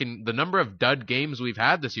than the number of dud games we've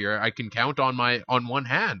had this year, I can count on one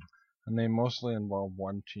hand. And they mostly involve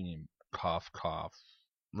one team. Cough, cough.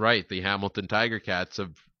 Right. The Hamilton Tiger Cats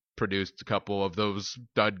have produced a couple of those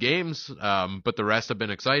dud games, but the rest have been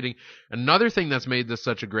exciting. Another thing that's made this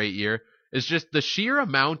such a great year is just the sheer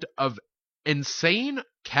amount of insane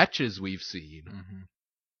catches we've seen. Mm-hmm.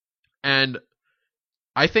 And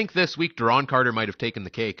I think this week, Deron Carter might have taken the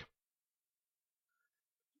cake.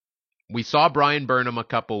 We saw Brian Burnham a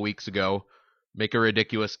couple weeks ago make a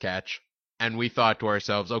ridiculous catch, and we thought to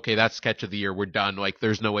ourselves, okay, that's catch of the year, we're done.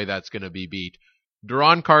 There's no way that's going to be beat.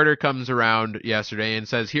 Deron Carter comes around yesterday and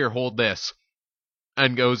says, here, hold this.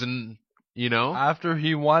 And goes and, After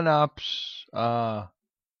he one-ups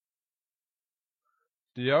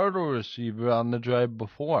the other receiver on the drive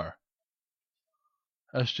before.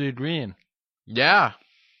 S.J. Green. Yeah.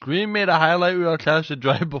 Green made a highlight reel catch the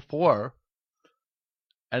drive before.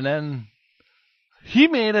 And then He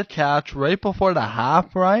made a catch right before the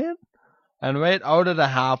half, Ryan, and right out of the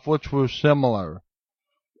half, which was similar.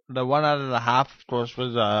 The one out of the half, of course,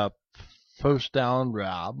 was a first down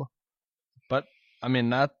grab. But, I mean,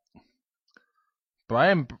 that...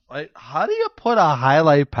 Brian, how do you put a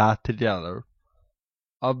highlight path together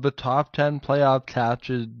of the top 10 playoff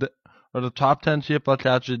catches, or the top 10 CFL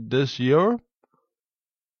catches this year,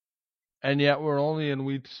 and yet we're only in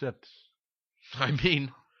week 6? I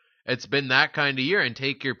mean, it's been that kind of year, and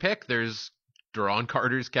take your pick. There's Deron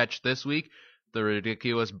Carter's catch this week, the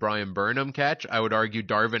ridiculous Brian Burnham catch. I would argue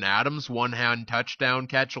Darvin Adams' one-hand touchdown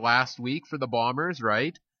catch last week for the Bombers,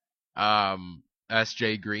 right?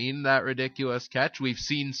 S.J. Green, that ridiculous catch. We've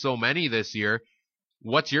seen so many this year.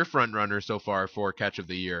 What's your front runner so far for catch of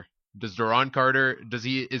the year? Does Deron Carter, is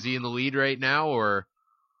he in the lead right now, or?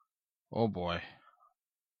 Oh boy.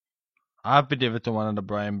 I have to give it to one of the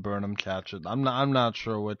Brian Burnham catches. I'm not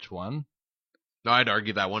sure which one. No, I'd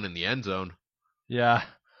argue that one in the end zone. Yeah.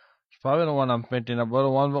 It's probably the one I'm thinking about, the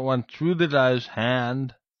one that went through the guy's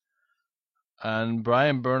hand, and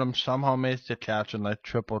Brian Burnham somehow makes the catch in like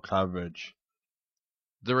triple coverage.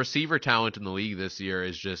 The receiver talent in the league this year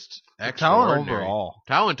is just extraordinary.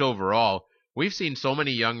 Talent overall. We've seen so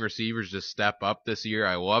many young receivers just step up this year.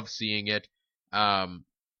 I love seeing it.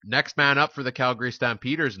 Next man up for the Calgary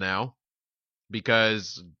Stampeders now,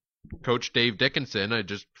 because Coach Dave Dickinson, I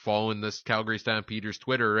just following this Calgary Stampeders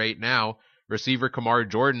Twitter right now, receiver Kamar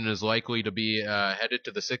Jordan is likely to be headed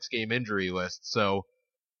to the 6-game injury list. So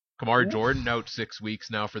Kamar Jordan out 6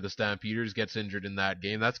 weeks now for the Stampeders, gets injured in that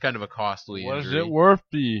game. That's kind of a costly injury. Was it worth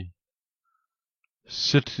the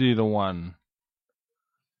 60-1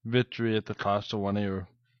 victory at the cost of one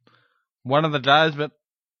of the guys that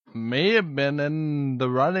may have been in the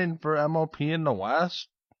running for MOP in the West?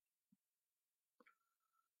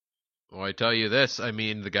 Well, I tell you this, I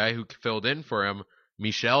mean, the guy who filled in for him,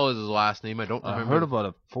 Michel is his last name. I don't remember. I heard about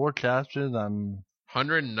it. 4 catches on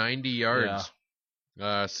 190 yards.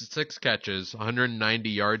 Yeah. 6 catches, 190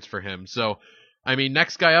 yards for him. So, I mean,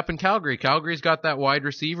 next guy up in Calgary. Calgary's got that wide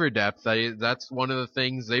receiver depth. That's one of the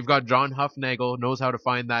things. They've got John Huffnagel, knows how to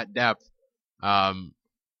find that depth.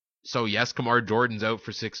 So, yes, Kamar Jordan's out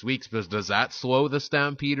for 6 weeks, but does that slow the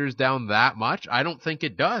Stampeders down that much? I don't think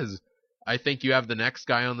it does. I think you have the next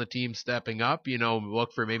guy on the team stepping up. You know,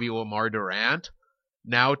 look for maybe Lamar Durant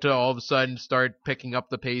now to all of a sudden start picking up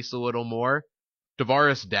the pace a little more.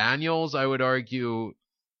 Tavares Daniels, I would argue,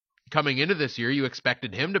 coming into this year, you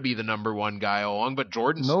expected him to be the number 1 guy along, but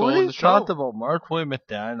Jordan's stolen the show. Nobody's talked about Markway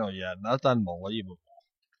McDaniel yet. That's unbelievable.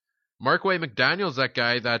 Markway McDaniel's that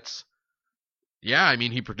guy that's, yeah, I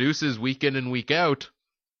mean, he produces week in and week out.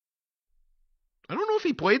 I don't know if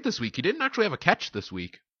he played this week. He didn't actually have a catch this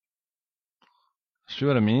week. See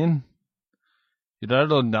what I mean? You gotta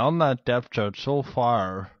go down that depth chart so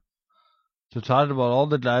far to talk about all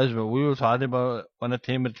the guys that we were talking about when it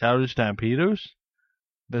came to Calgary Stampeders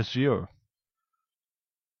this year.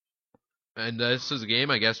 And this is a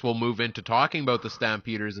game, I guess we'll move into talking about the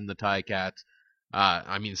Stampeders and the Ticats.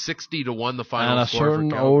 I mean, 60-1 the final score. And a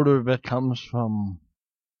certain odor that comes from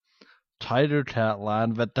Tiger Cat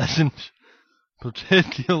land that doesn't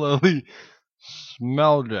particularly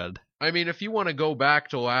smell good. I mean, if you want to go back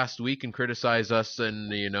to last week and criticize us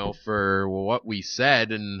and, you know, for what we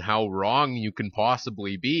said and how wrong you can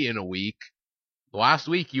possibly be in a week, last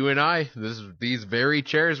week you and I, these very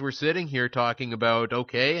chairs were sitting here talking about,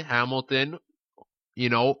 okay, Hamilton, you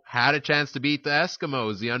know, had a chance to beat the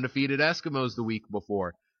Eskimos, the undefeated Eskimos the week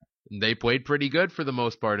before. And they played pretty good for the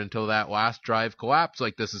most part until that last drive collapsed.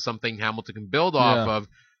 Like, this is something Hamilton can build off of.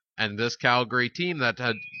 And this Calgary team that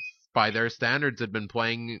had, by their standards, had been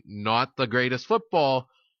playing not the greatest football.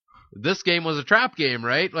 This game was a trap game,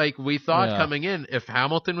 right? Like, we thought coming in, if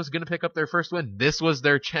Hamilton was going to pick up their first win, this was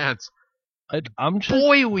their chance.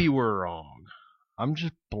 Boy, we were wrong. I'm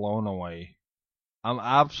just blown away. I'm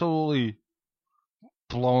absolutely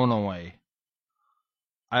blown away.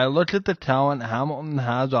 I look at the talent Hamilton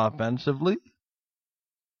has offensively.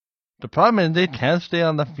 The problem is they can't stay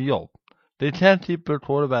on the field. They can't keep their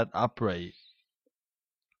quarterback upright.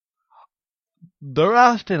 They're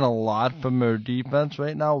asking a lot from their defense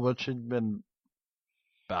right now, which has been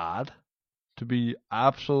bad, to be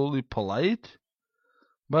absolutely polite.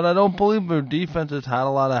 But I don't believe their defense has had a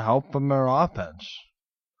lot of help from their offense.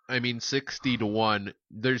 I mean, 60-1.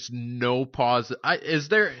 There's no positive. Is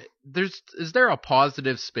there a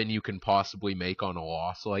positive spin you can possibly make on a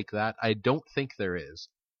loss like that? I don't think there is.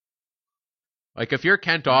 Like, if you're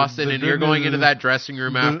Kent Austin and you're going into that dressing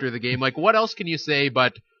room after the game, like, what else can you say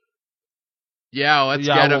but, yeah, let's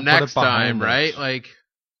get him next time, right? Like,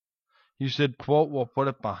 He said, quote, "We'll put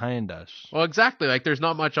it behind us." Well, exactly. Like, there's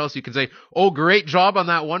not much else you can say. Oh, great job on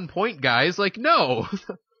that 1 point, guys. Like, no.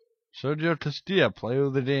 Sergio Castilla, player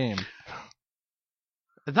of the game.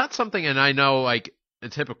 That's something, and I know, like,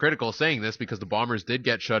 it's hypocritical saying this because the Bombers did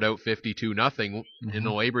get shut out 52-0 in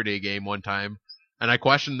the Labor Day game one time. And I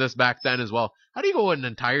questioned this back then as well. How do you go an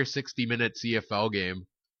entire 60-minute CFL game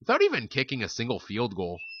without even kicking a single field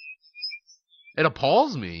goal? It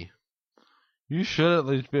appalls me. You should at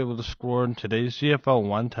least be able to score in today's CFL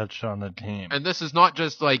 1 touchdown a game. And this is not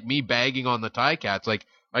just like me bagging on the Ticats. Like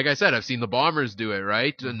I said, I've seen the Bombers do it,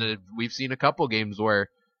 right? And we've seen a couple games where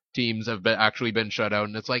teams have actually been shut out.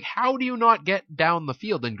 And it's like, how do you not get down the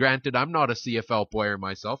field? And granted, I'm not a CFL player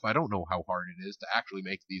myself. I don't know how hard it is to actually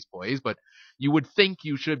make these plays, but you would think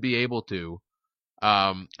you should be able to.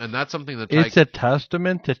 And that's something that it's a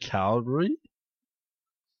testament to Calgary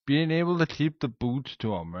being able to keep the boots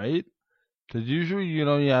to them, right? Because usually, you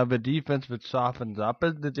have a defense that softens up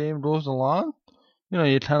as the game goes along.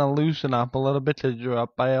 You kind of loosen up a little bit because you're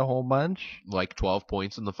up by a whole bunch. Like 12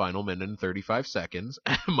 points in the final minute and 35 seconds.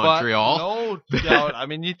 Montreal. But no doubt. I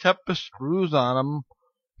mean, you kept the screws on them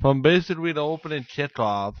from basically the opening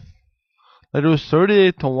kickoff. Like, it was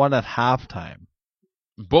 38-1 at halftime.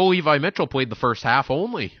 Bo Levi Mitchell played the first half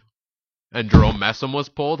only. And Jerome Messam was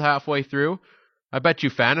pulled halfway through. I bet you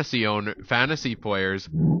fantasy players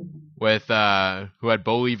with who had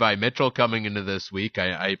Bo Levi Mitchell coming into this week.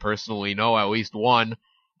 I personally know at least one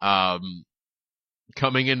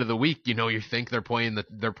coming into the week. You think they're playing the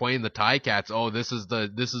Ticats. Oh, this is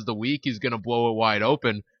the week he's gonna blow it wide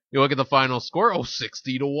open. You look at the final score. Oh,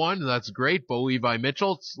 60-1. That's great. Bo Levi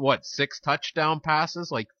Mitchell, 6 touchdown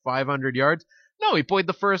passes, like 500 yards. No, he played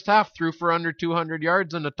the first half, threw for under 200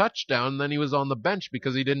 yards and a touchdown. Then he was on the bench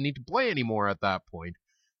because he didn't need to play anymore at that point.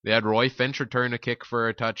 They had Roy Finch return a kick for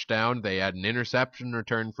a touchdown. They had an interception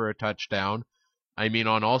return for a touchdown. I mean,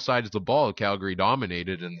 on all sides of the ball, Calgary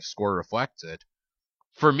dominated, and the score reflects it.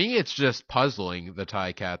 For me, it's just puzzling, the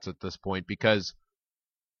Ticats at this point, because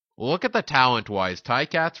look at the talent-wise.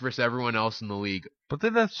 Ticats versus everyone else in the league. But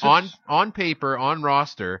then that's on paper, on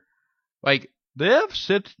roster, like, they have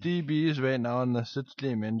 6 DBs right now on the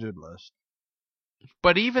 6-game injured list.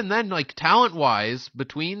 But even then, like, talent-wise,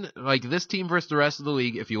 between, like, this team versus the rest of the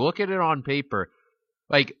league, if you look at it on paper,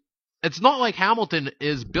 like, it's not like Hamilton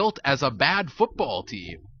is built as a bad football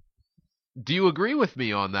team. Do you agree with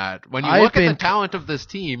me on that? When you look at the talent of this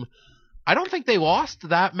team, I don't think they lost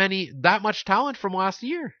that much talent from last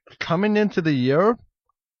year. Coming into the year,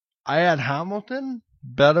 I had Hamilton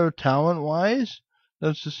better talent-wise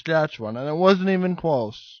than Saskatchewan, and it wasn't even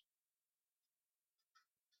close.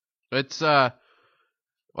 It's,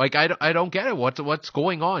 like, I don't get it. What's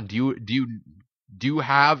going on? Do you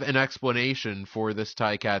have an explanation for this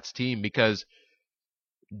Ticats team? Because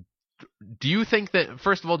do you think that,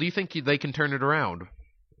 first of all, do you think they can turn it around?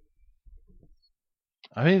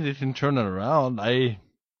 I think they can turn it around. I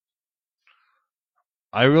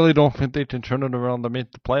really don't think they can turn it around to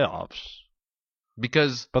make the playoffs.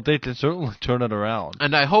 But they can certainly turn it around.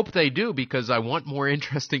 And I hope they do, because I want more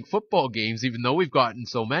interesting football games, even though we've gotten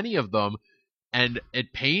so many of them. And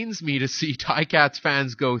it pains me to see Ticats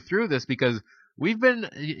fans go through this, because we've been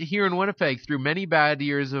here in Winnipeg through many bad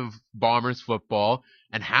years of Bombers football,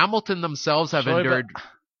 and Hamilton themselves have endured.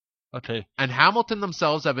 Okay. And Hamilton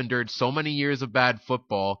themselves have endured so many years of bad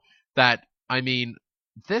football that, I mean,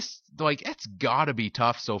 this, like, it's gotta be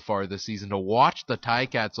tough so far this season to watch the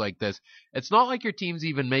Ticats like this. It's not like your team's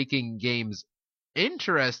even making games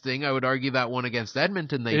interesting. I would argue that one against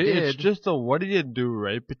Edmonton they did. It's just what do you do,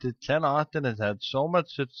 right? Because Ken Austin has had so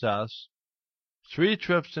much success. 3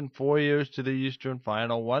 trips in 4 years to the Eastern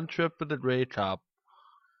Final, 1 trip to the Grey Cup.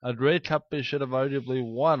 A Grey Cup they should have arguably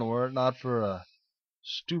won were it not for a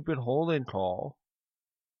stupid holding call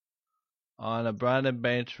on a Brandon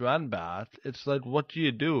Banks run back. It's like, what do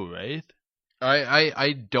you do, right?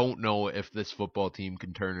 I don't know if this football team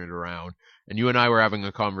can turn it around. And you and I were having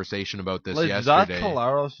a conversation about this yesterday. Zach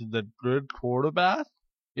Collaros is a good quarterback.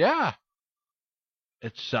 Yeah.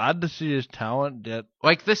 It's sad to see his talent get...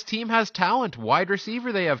 Like, this team has talent. Wide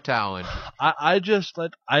receiver, they have talent. I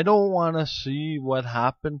don't want to see what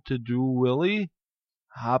happened to Drew Willie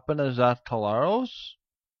happen to Zach Collaros.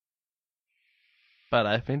 But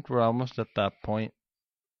I think we're almost at that point.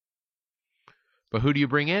 But who do you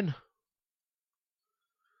bring in?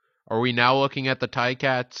 Are we now looking at the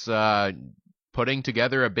Ticats putting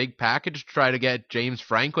together a big package to try to get James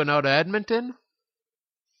Franklin out of Edmonton?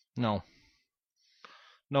 No.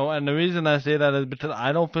 No, and the reason I say that is because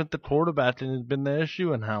I don't think the quarterbacking has been the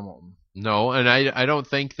issue in Hamilton. No, and I don't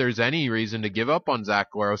think there's any reason to give up on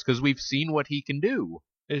Zach Collaros, because we've seen what he can do.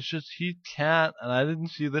 It's just he can't, and I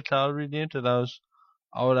didn't see the Calgary game till I was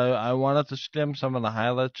out. I wanted to skim some of the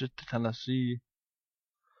highlights just to kind of see.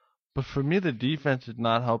 But for me, the defense is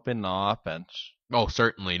not helping the offense. Oh,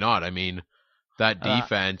 certainly not. I mean, that And I-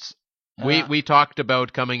 defense. and We talked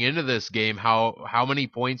about coming into this game how many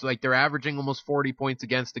points, like they're averaging almost 40 points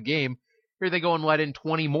against a game. Here they go and let in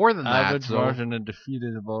 20 more than that. Average So margin of defeat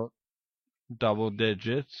is about double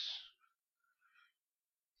digits.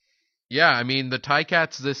 yeah, I mean the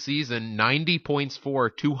Ticats this season 90 points for,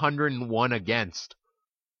 201 against.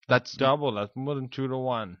 That's Double. That's more than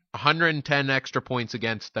 2-1. 110 extra points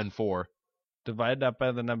against than for. Divide that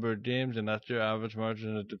by the number of games, and that's your average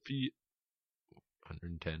margin of defeat.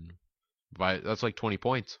 110. That's like 20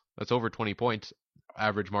 points. That's over 20 points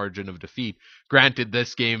average margin of defeat. Granted,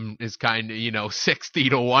 this game is kind of,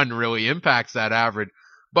 60-1 really impacts that average.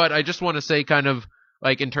 But I just want to say kind of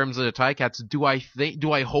like in terms of the Ticats, do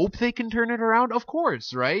I hope they can turn it around? Of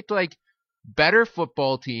course, right? Like better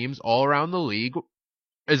football teams all around the league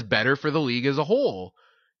is better for the league as a whole.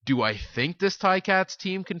 Do I think this Ticats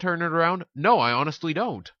team can turn it around? No, I honestly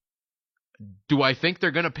don't. Do I think they're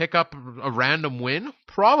going to pick up a random win?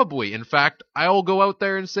 Probably. In fact, I'll go out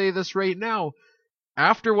there and say this right now.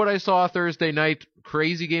 After what I saw Thursday night,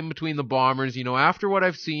 crazy game between the Bombers, after what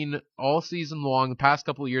I've seen all season long, the past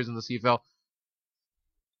couple of years in the CFL,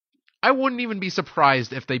 I wouldn't even be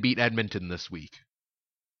surprised if they beat Edmonton this week.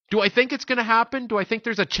 Do I think it's going to happen? Do I think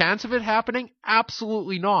there's a chance of it happening?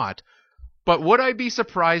 Absolutely not. But would I be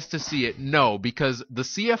surprised to see it? No, because the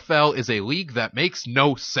CFL is a league that makes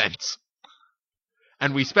no sense.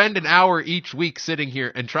 And we spend an hour each week sitting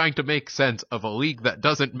here and trying to make sense of a league that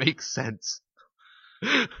doesn't make sense.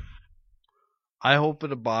 I hope for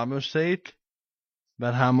the Bombers' sake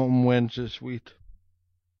that Hamilton wins this week.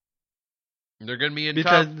 They're going to be in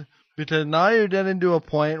tough. Because now you're getting to a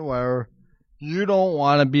point where you don't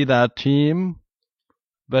want to be that team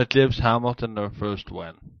that gives Hamilton their first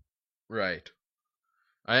win. Right.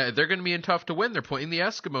 They're going to be in tough to win. They're playing the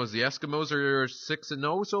Eskimos. The Eskimos are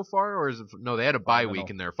 6-0 so far, or no? They had a bye week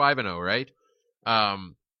in there, 5-0, right?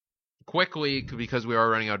 Quickly, because we are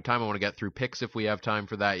running out of time, I want to get through picks if we have time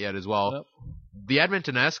for that yet as well. Yep. The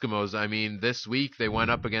Edmonton Eskimos. I mean, this week they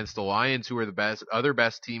went up against the Lions, who are the other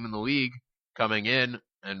best team in the league coming in,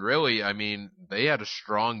 and really, I mean, they had a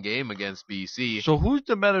strong game against BC. So who's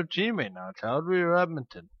the better team right now, Calgary or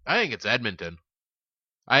Edmonton? I think it's Edmonton.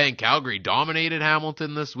 I think Calgary dominated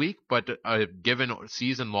Hamilton this week, but given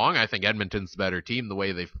season long, I think Edmonton's the better team the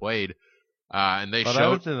way they've played. And they But showed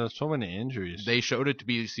Edmonton has so many injuries. They showed it to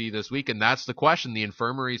BC this week, and that's the question. The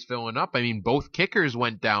infirmary's filling up. I mean, both kickers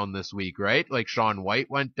went down this week, right? Like Sean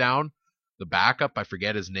White went down. The backup, I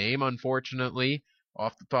forget his name, unfortunately,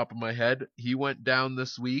 off the top of my head. He went down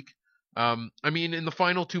this week. I mean, in the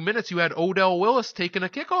final 2 minutes, you had Odell Willis taking a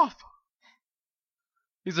kickoff.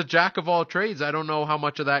 He's a jack of all trades. I don't know how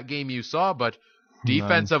much of that game you saw, but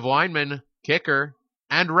defensive lineman, kicker,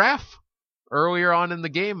 and ref. Earlier on in the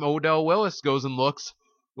game, Odell Willis goes and looks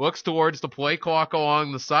towards the play clock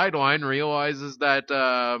along the sideline, realizes that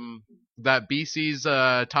that BC's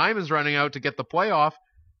time is running out to get the play off.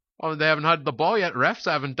 Oh, they haven't had the ball yet. Refs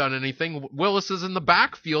haven't done anything. Willis is in the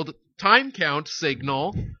backfield. Time count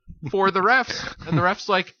signal for the refs. And the ref's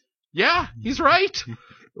like, yeah, he's right.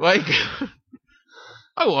 Like,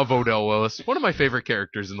 I love Odell Willis. One of my favorite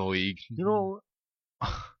characters in the league.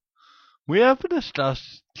 We have to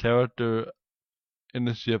discuss character in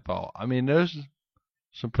the CFL. I mean, there's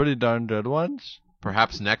some pretty darn good ones.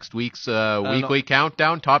 Perhaps next week's weekly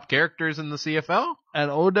countdown, top characters in the CFL?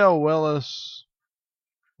 And Odell Willis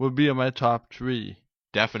would be in my top 3.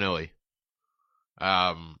 Definitely.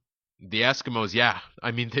 The Eskimos, yeah.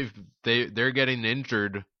 I mean, they're getting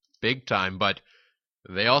injured big time, but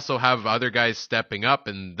they also have other guys stepping up,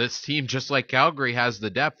 and this team, just like Calgary, has the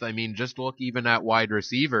depth. I mean, just look even at wide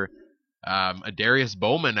receiver. Darius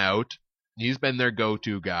Bowman out. He's been their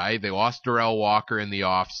go-to guy. They lost Darrell Walker in the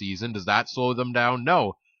offseason. Does that slow them down?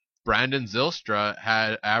 No. Brandon Zylstra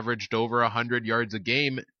had averaged over 100 yards a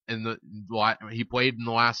game he played in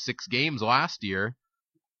the last 6 games last year.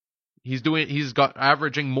 He's got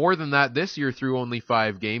averaging more than that this year through only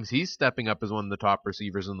 5 games. He's stepping up as one of the top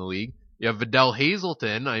receivers in the league. You have Vidal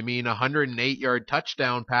Hazelton. I mean, 108-yard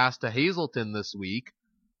touchdown pass to Hazelton this week.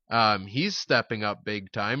 He's stepping up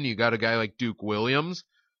big time. And you got a guy like Duke Williams.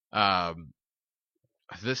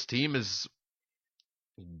 This team has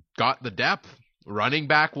got the depth. Running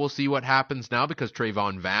back, we'll see what happens now because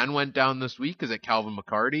Trayvon Van went down this week. Is it Calvin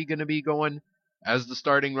McCarty going to be going as the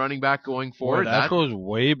starting running back going forward? Boy, that goes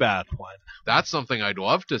way back one. That's something I'd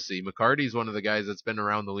love to see. McCarty's one of the guys that's been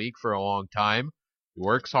around the league for a long time. He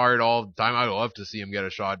works hard all the time. I'd love to see him get a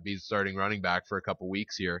shot, be starting running back for a couple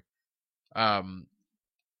weeks here. Do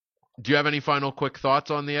you have any final quick thoughts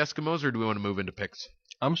on the Eskimos, or do we want to move into picks?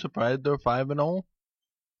 I'm surprised they're 5-0.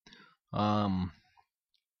 I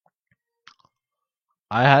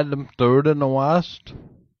had them third in the West.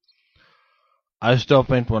 I still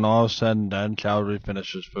think when all is said and done, Calgary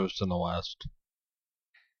finishes first in the West.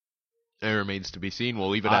 It remains to be seen. We'll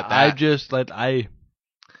leave it at that.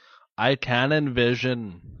 I can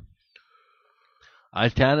envision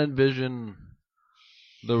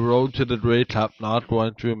the road to the Grey Cup not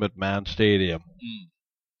going through McMahon Stadium.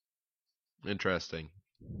 Interesting.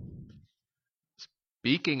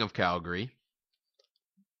 Speaking of Calgary,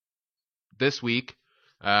 this week,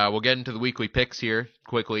 we'll get into the weekly picks here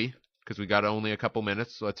quickly because we got only a couple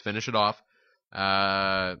minutes, so let's finish it off.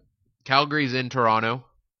 Calgary's in Toronto.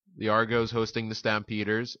 The Argos hosting the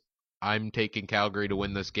Stampeders. I'm taking Calgary to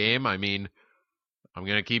win this game. I mean, I'm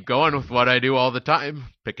going to keep going with what I do all the time,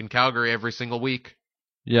 picking Calgary every single week.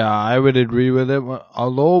 Yeah, I would agree with it,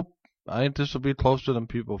 although I think this will be closer than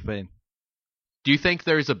people think. Do you think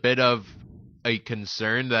there's a bit of a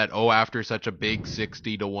concern that, after such a big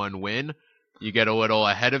 60-1 win, you get a little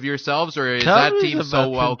ahead of yourselves, or is Calgary's that team so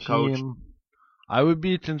well coached? I would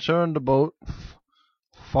be concerned about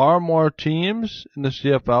far more teams in the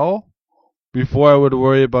CFL before I would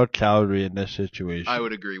worry about Calgary in this situation. I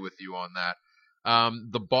would agree with you on that.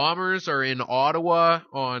 The Bombers are in Ottawa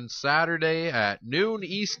on Saturday at noon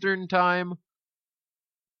Eastern time.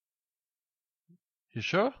 You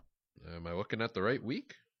sure? Am I looking at the right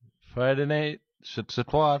week? Friday night, 6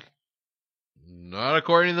 o'clock. Not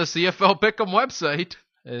according to the CFL Pick'em website.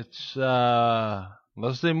 It's,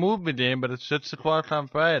 unless they move the game, but it's 6 o'clock on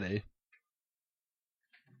Friday.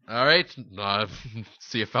 All right.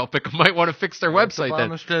 CFL Pick'em might want to fix their website then.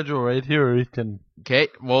 On the schedule right here, you can. Okay,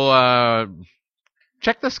 well,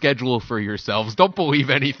 check the schedule for yourselves. Don't believe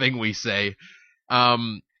anything we say.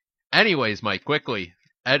 Anyways, Mike, quickly.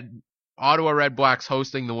 Ottawa Red Blacks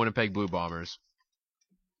hosting the Winnipeg Blue Bombers.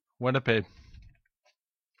 Winnipeg.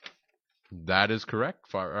 That is correct.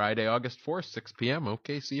 Friday, August 4th, 6 p.m.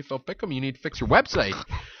 Okay, CFL Pick'em, you need to fix your website.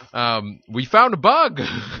 We found a bug.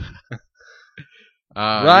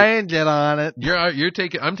 Ryan, get on it.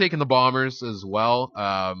 I'm taking the Bombers as well.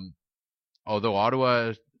 Although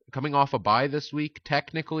Ottawa coming off a bye this week,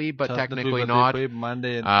 technically not. They played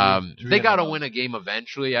Monday and they got to win a game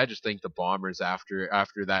eventually. I just think the Bombers, after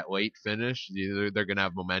that late finish, they're going to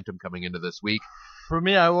have momentum coming into this week. For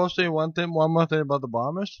me, I will say one more thing about the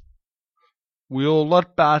Bombers. We'll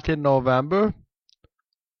look back in November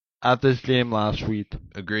at this game last week.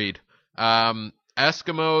 Agreed.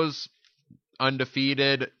 Eskimos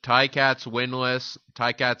undefeated. Ticats winless.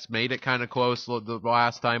 Ticats made it kind of close the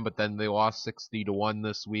last time, but then they lost 60-1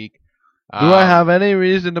 this week. Do I have any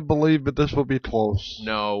reason to believe that this will be close?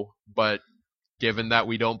 No, but given that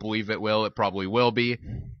we don't believe it probably will be.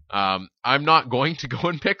 I'm not going to go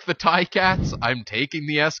and pick the Ticats. I'm taking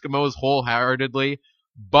the Eskimos wholeheartedly,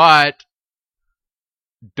 but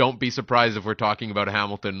don't be surprised if we're talking about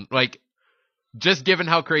Hamilton. Just given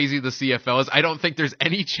how crazy the CFL is, I don't think there's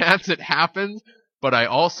any chance it happens, but I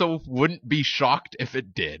also wouldn't be shocked if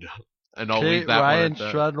it did. And I'll leave that Ryan one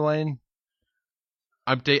at Strudwine.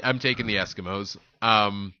 I'm taking the Eskimos.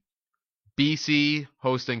 BC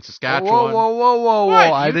hosting Saskatchewan. Whoa.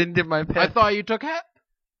 What? I didn't get my pick. I thought you took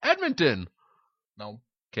Edmonton. No.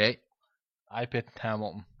 Okay. I picked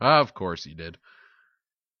Hamilton. Of course you did.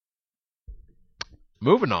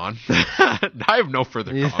 Moving on. I have no further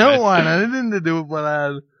comments. You know what? I didn't do what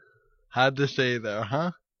I had to say there, huh?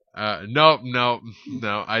 No.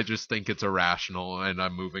 I just think it's irrational, and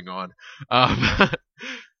I'm moving on.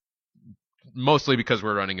 Mostly because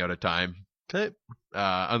we're running out of time. Okay.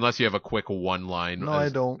 Unless you have a quick one line. No, I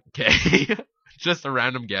don't. Okay. Just a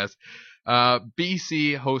random guess.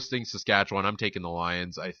 BC hosting Saskatchewan. I'm taking the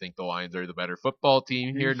Lions. I think the Lions are the better football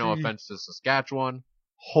team here. No offense to Saskatchewan.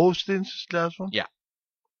 Hosting Saskatchewan? Yeah.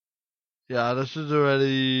 Yeah, this is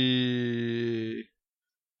already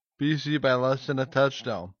BC by less than a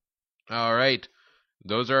touchdown. All right.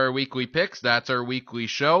 Those are our weekly picks. That's our weekly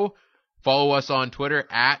show. Follow us on Twitter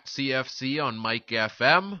at CFC on Mike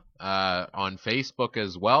FM. On Facebook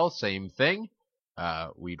as well. Same thing.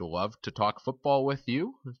 We'd love to talk football with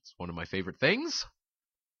you. It's one of my favorite things.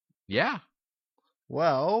 Yeah.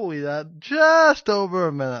 Well, we got just over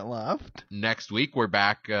a minute left. Next week, we're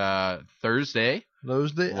back Thursday.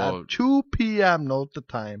 At 2 p.m. Note the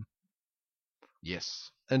time.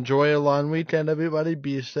 Yes. Enjoy a long weekend, everybody.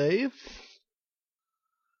 Be safe.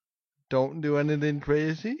 Don't do anything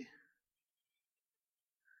crazy.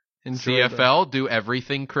 enjoy CFL, do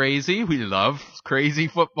everything crazy. We love crazy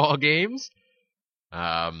football games.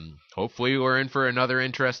 Hopefully we're in for another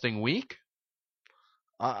interesting week.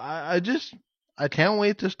 I can't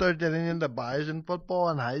wait to start getting into Bison football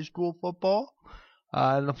and high school football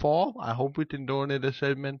in the fall. I hope we can donate a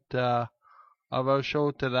segment of our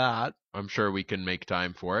show to that. I'm sure we can make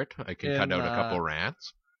time for it. I can cut out a couple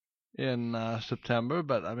rants. In September,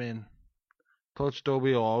 but I mean, Coach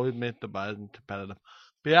Dobie will always make the Bison competitive.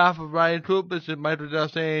 On behalf of Ryan Troop, this is Michael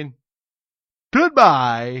just saying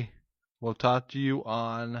goodbye. We'll talk to you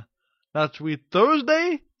on next week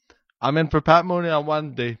Thursday. I'm in for Pat Mooney on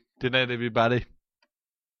Wednesday. Good night, everybody.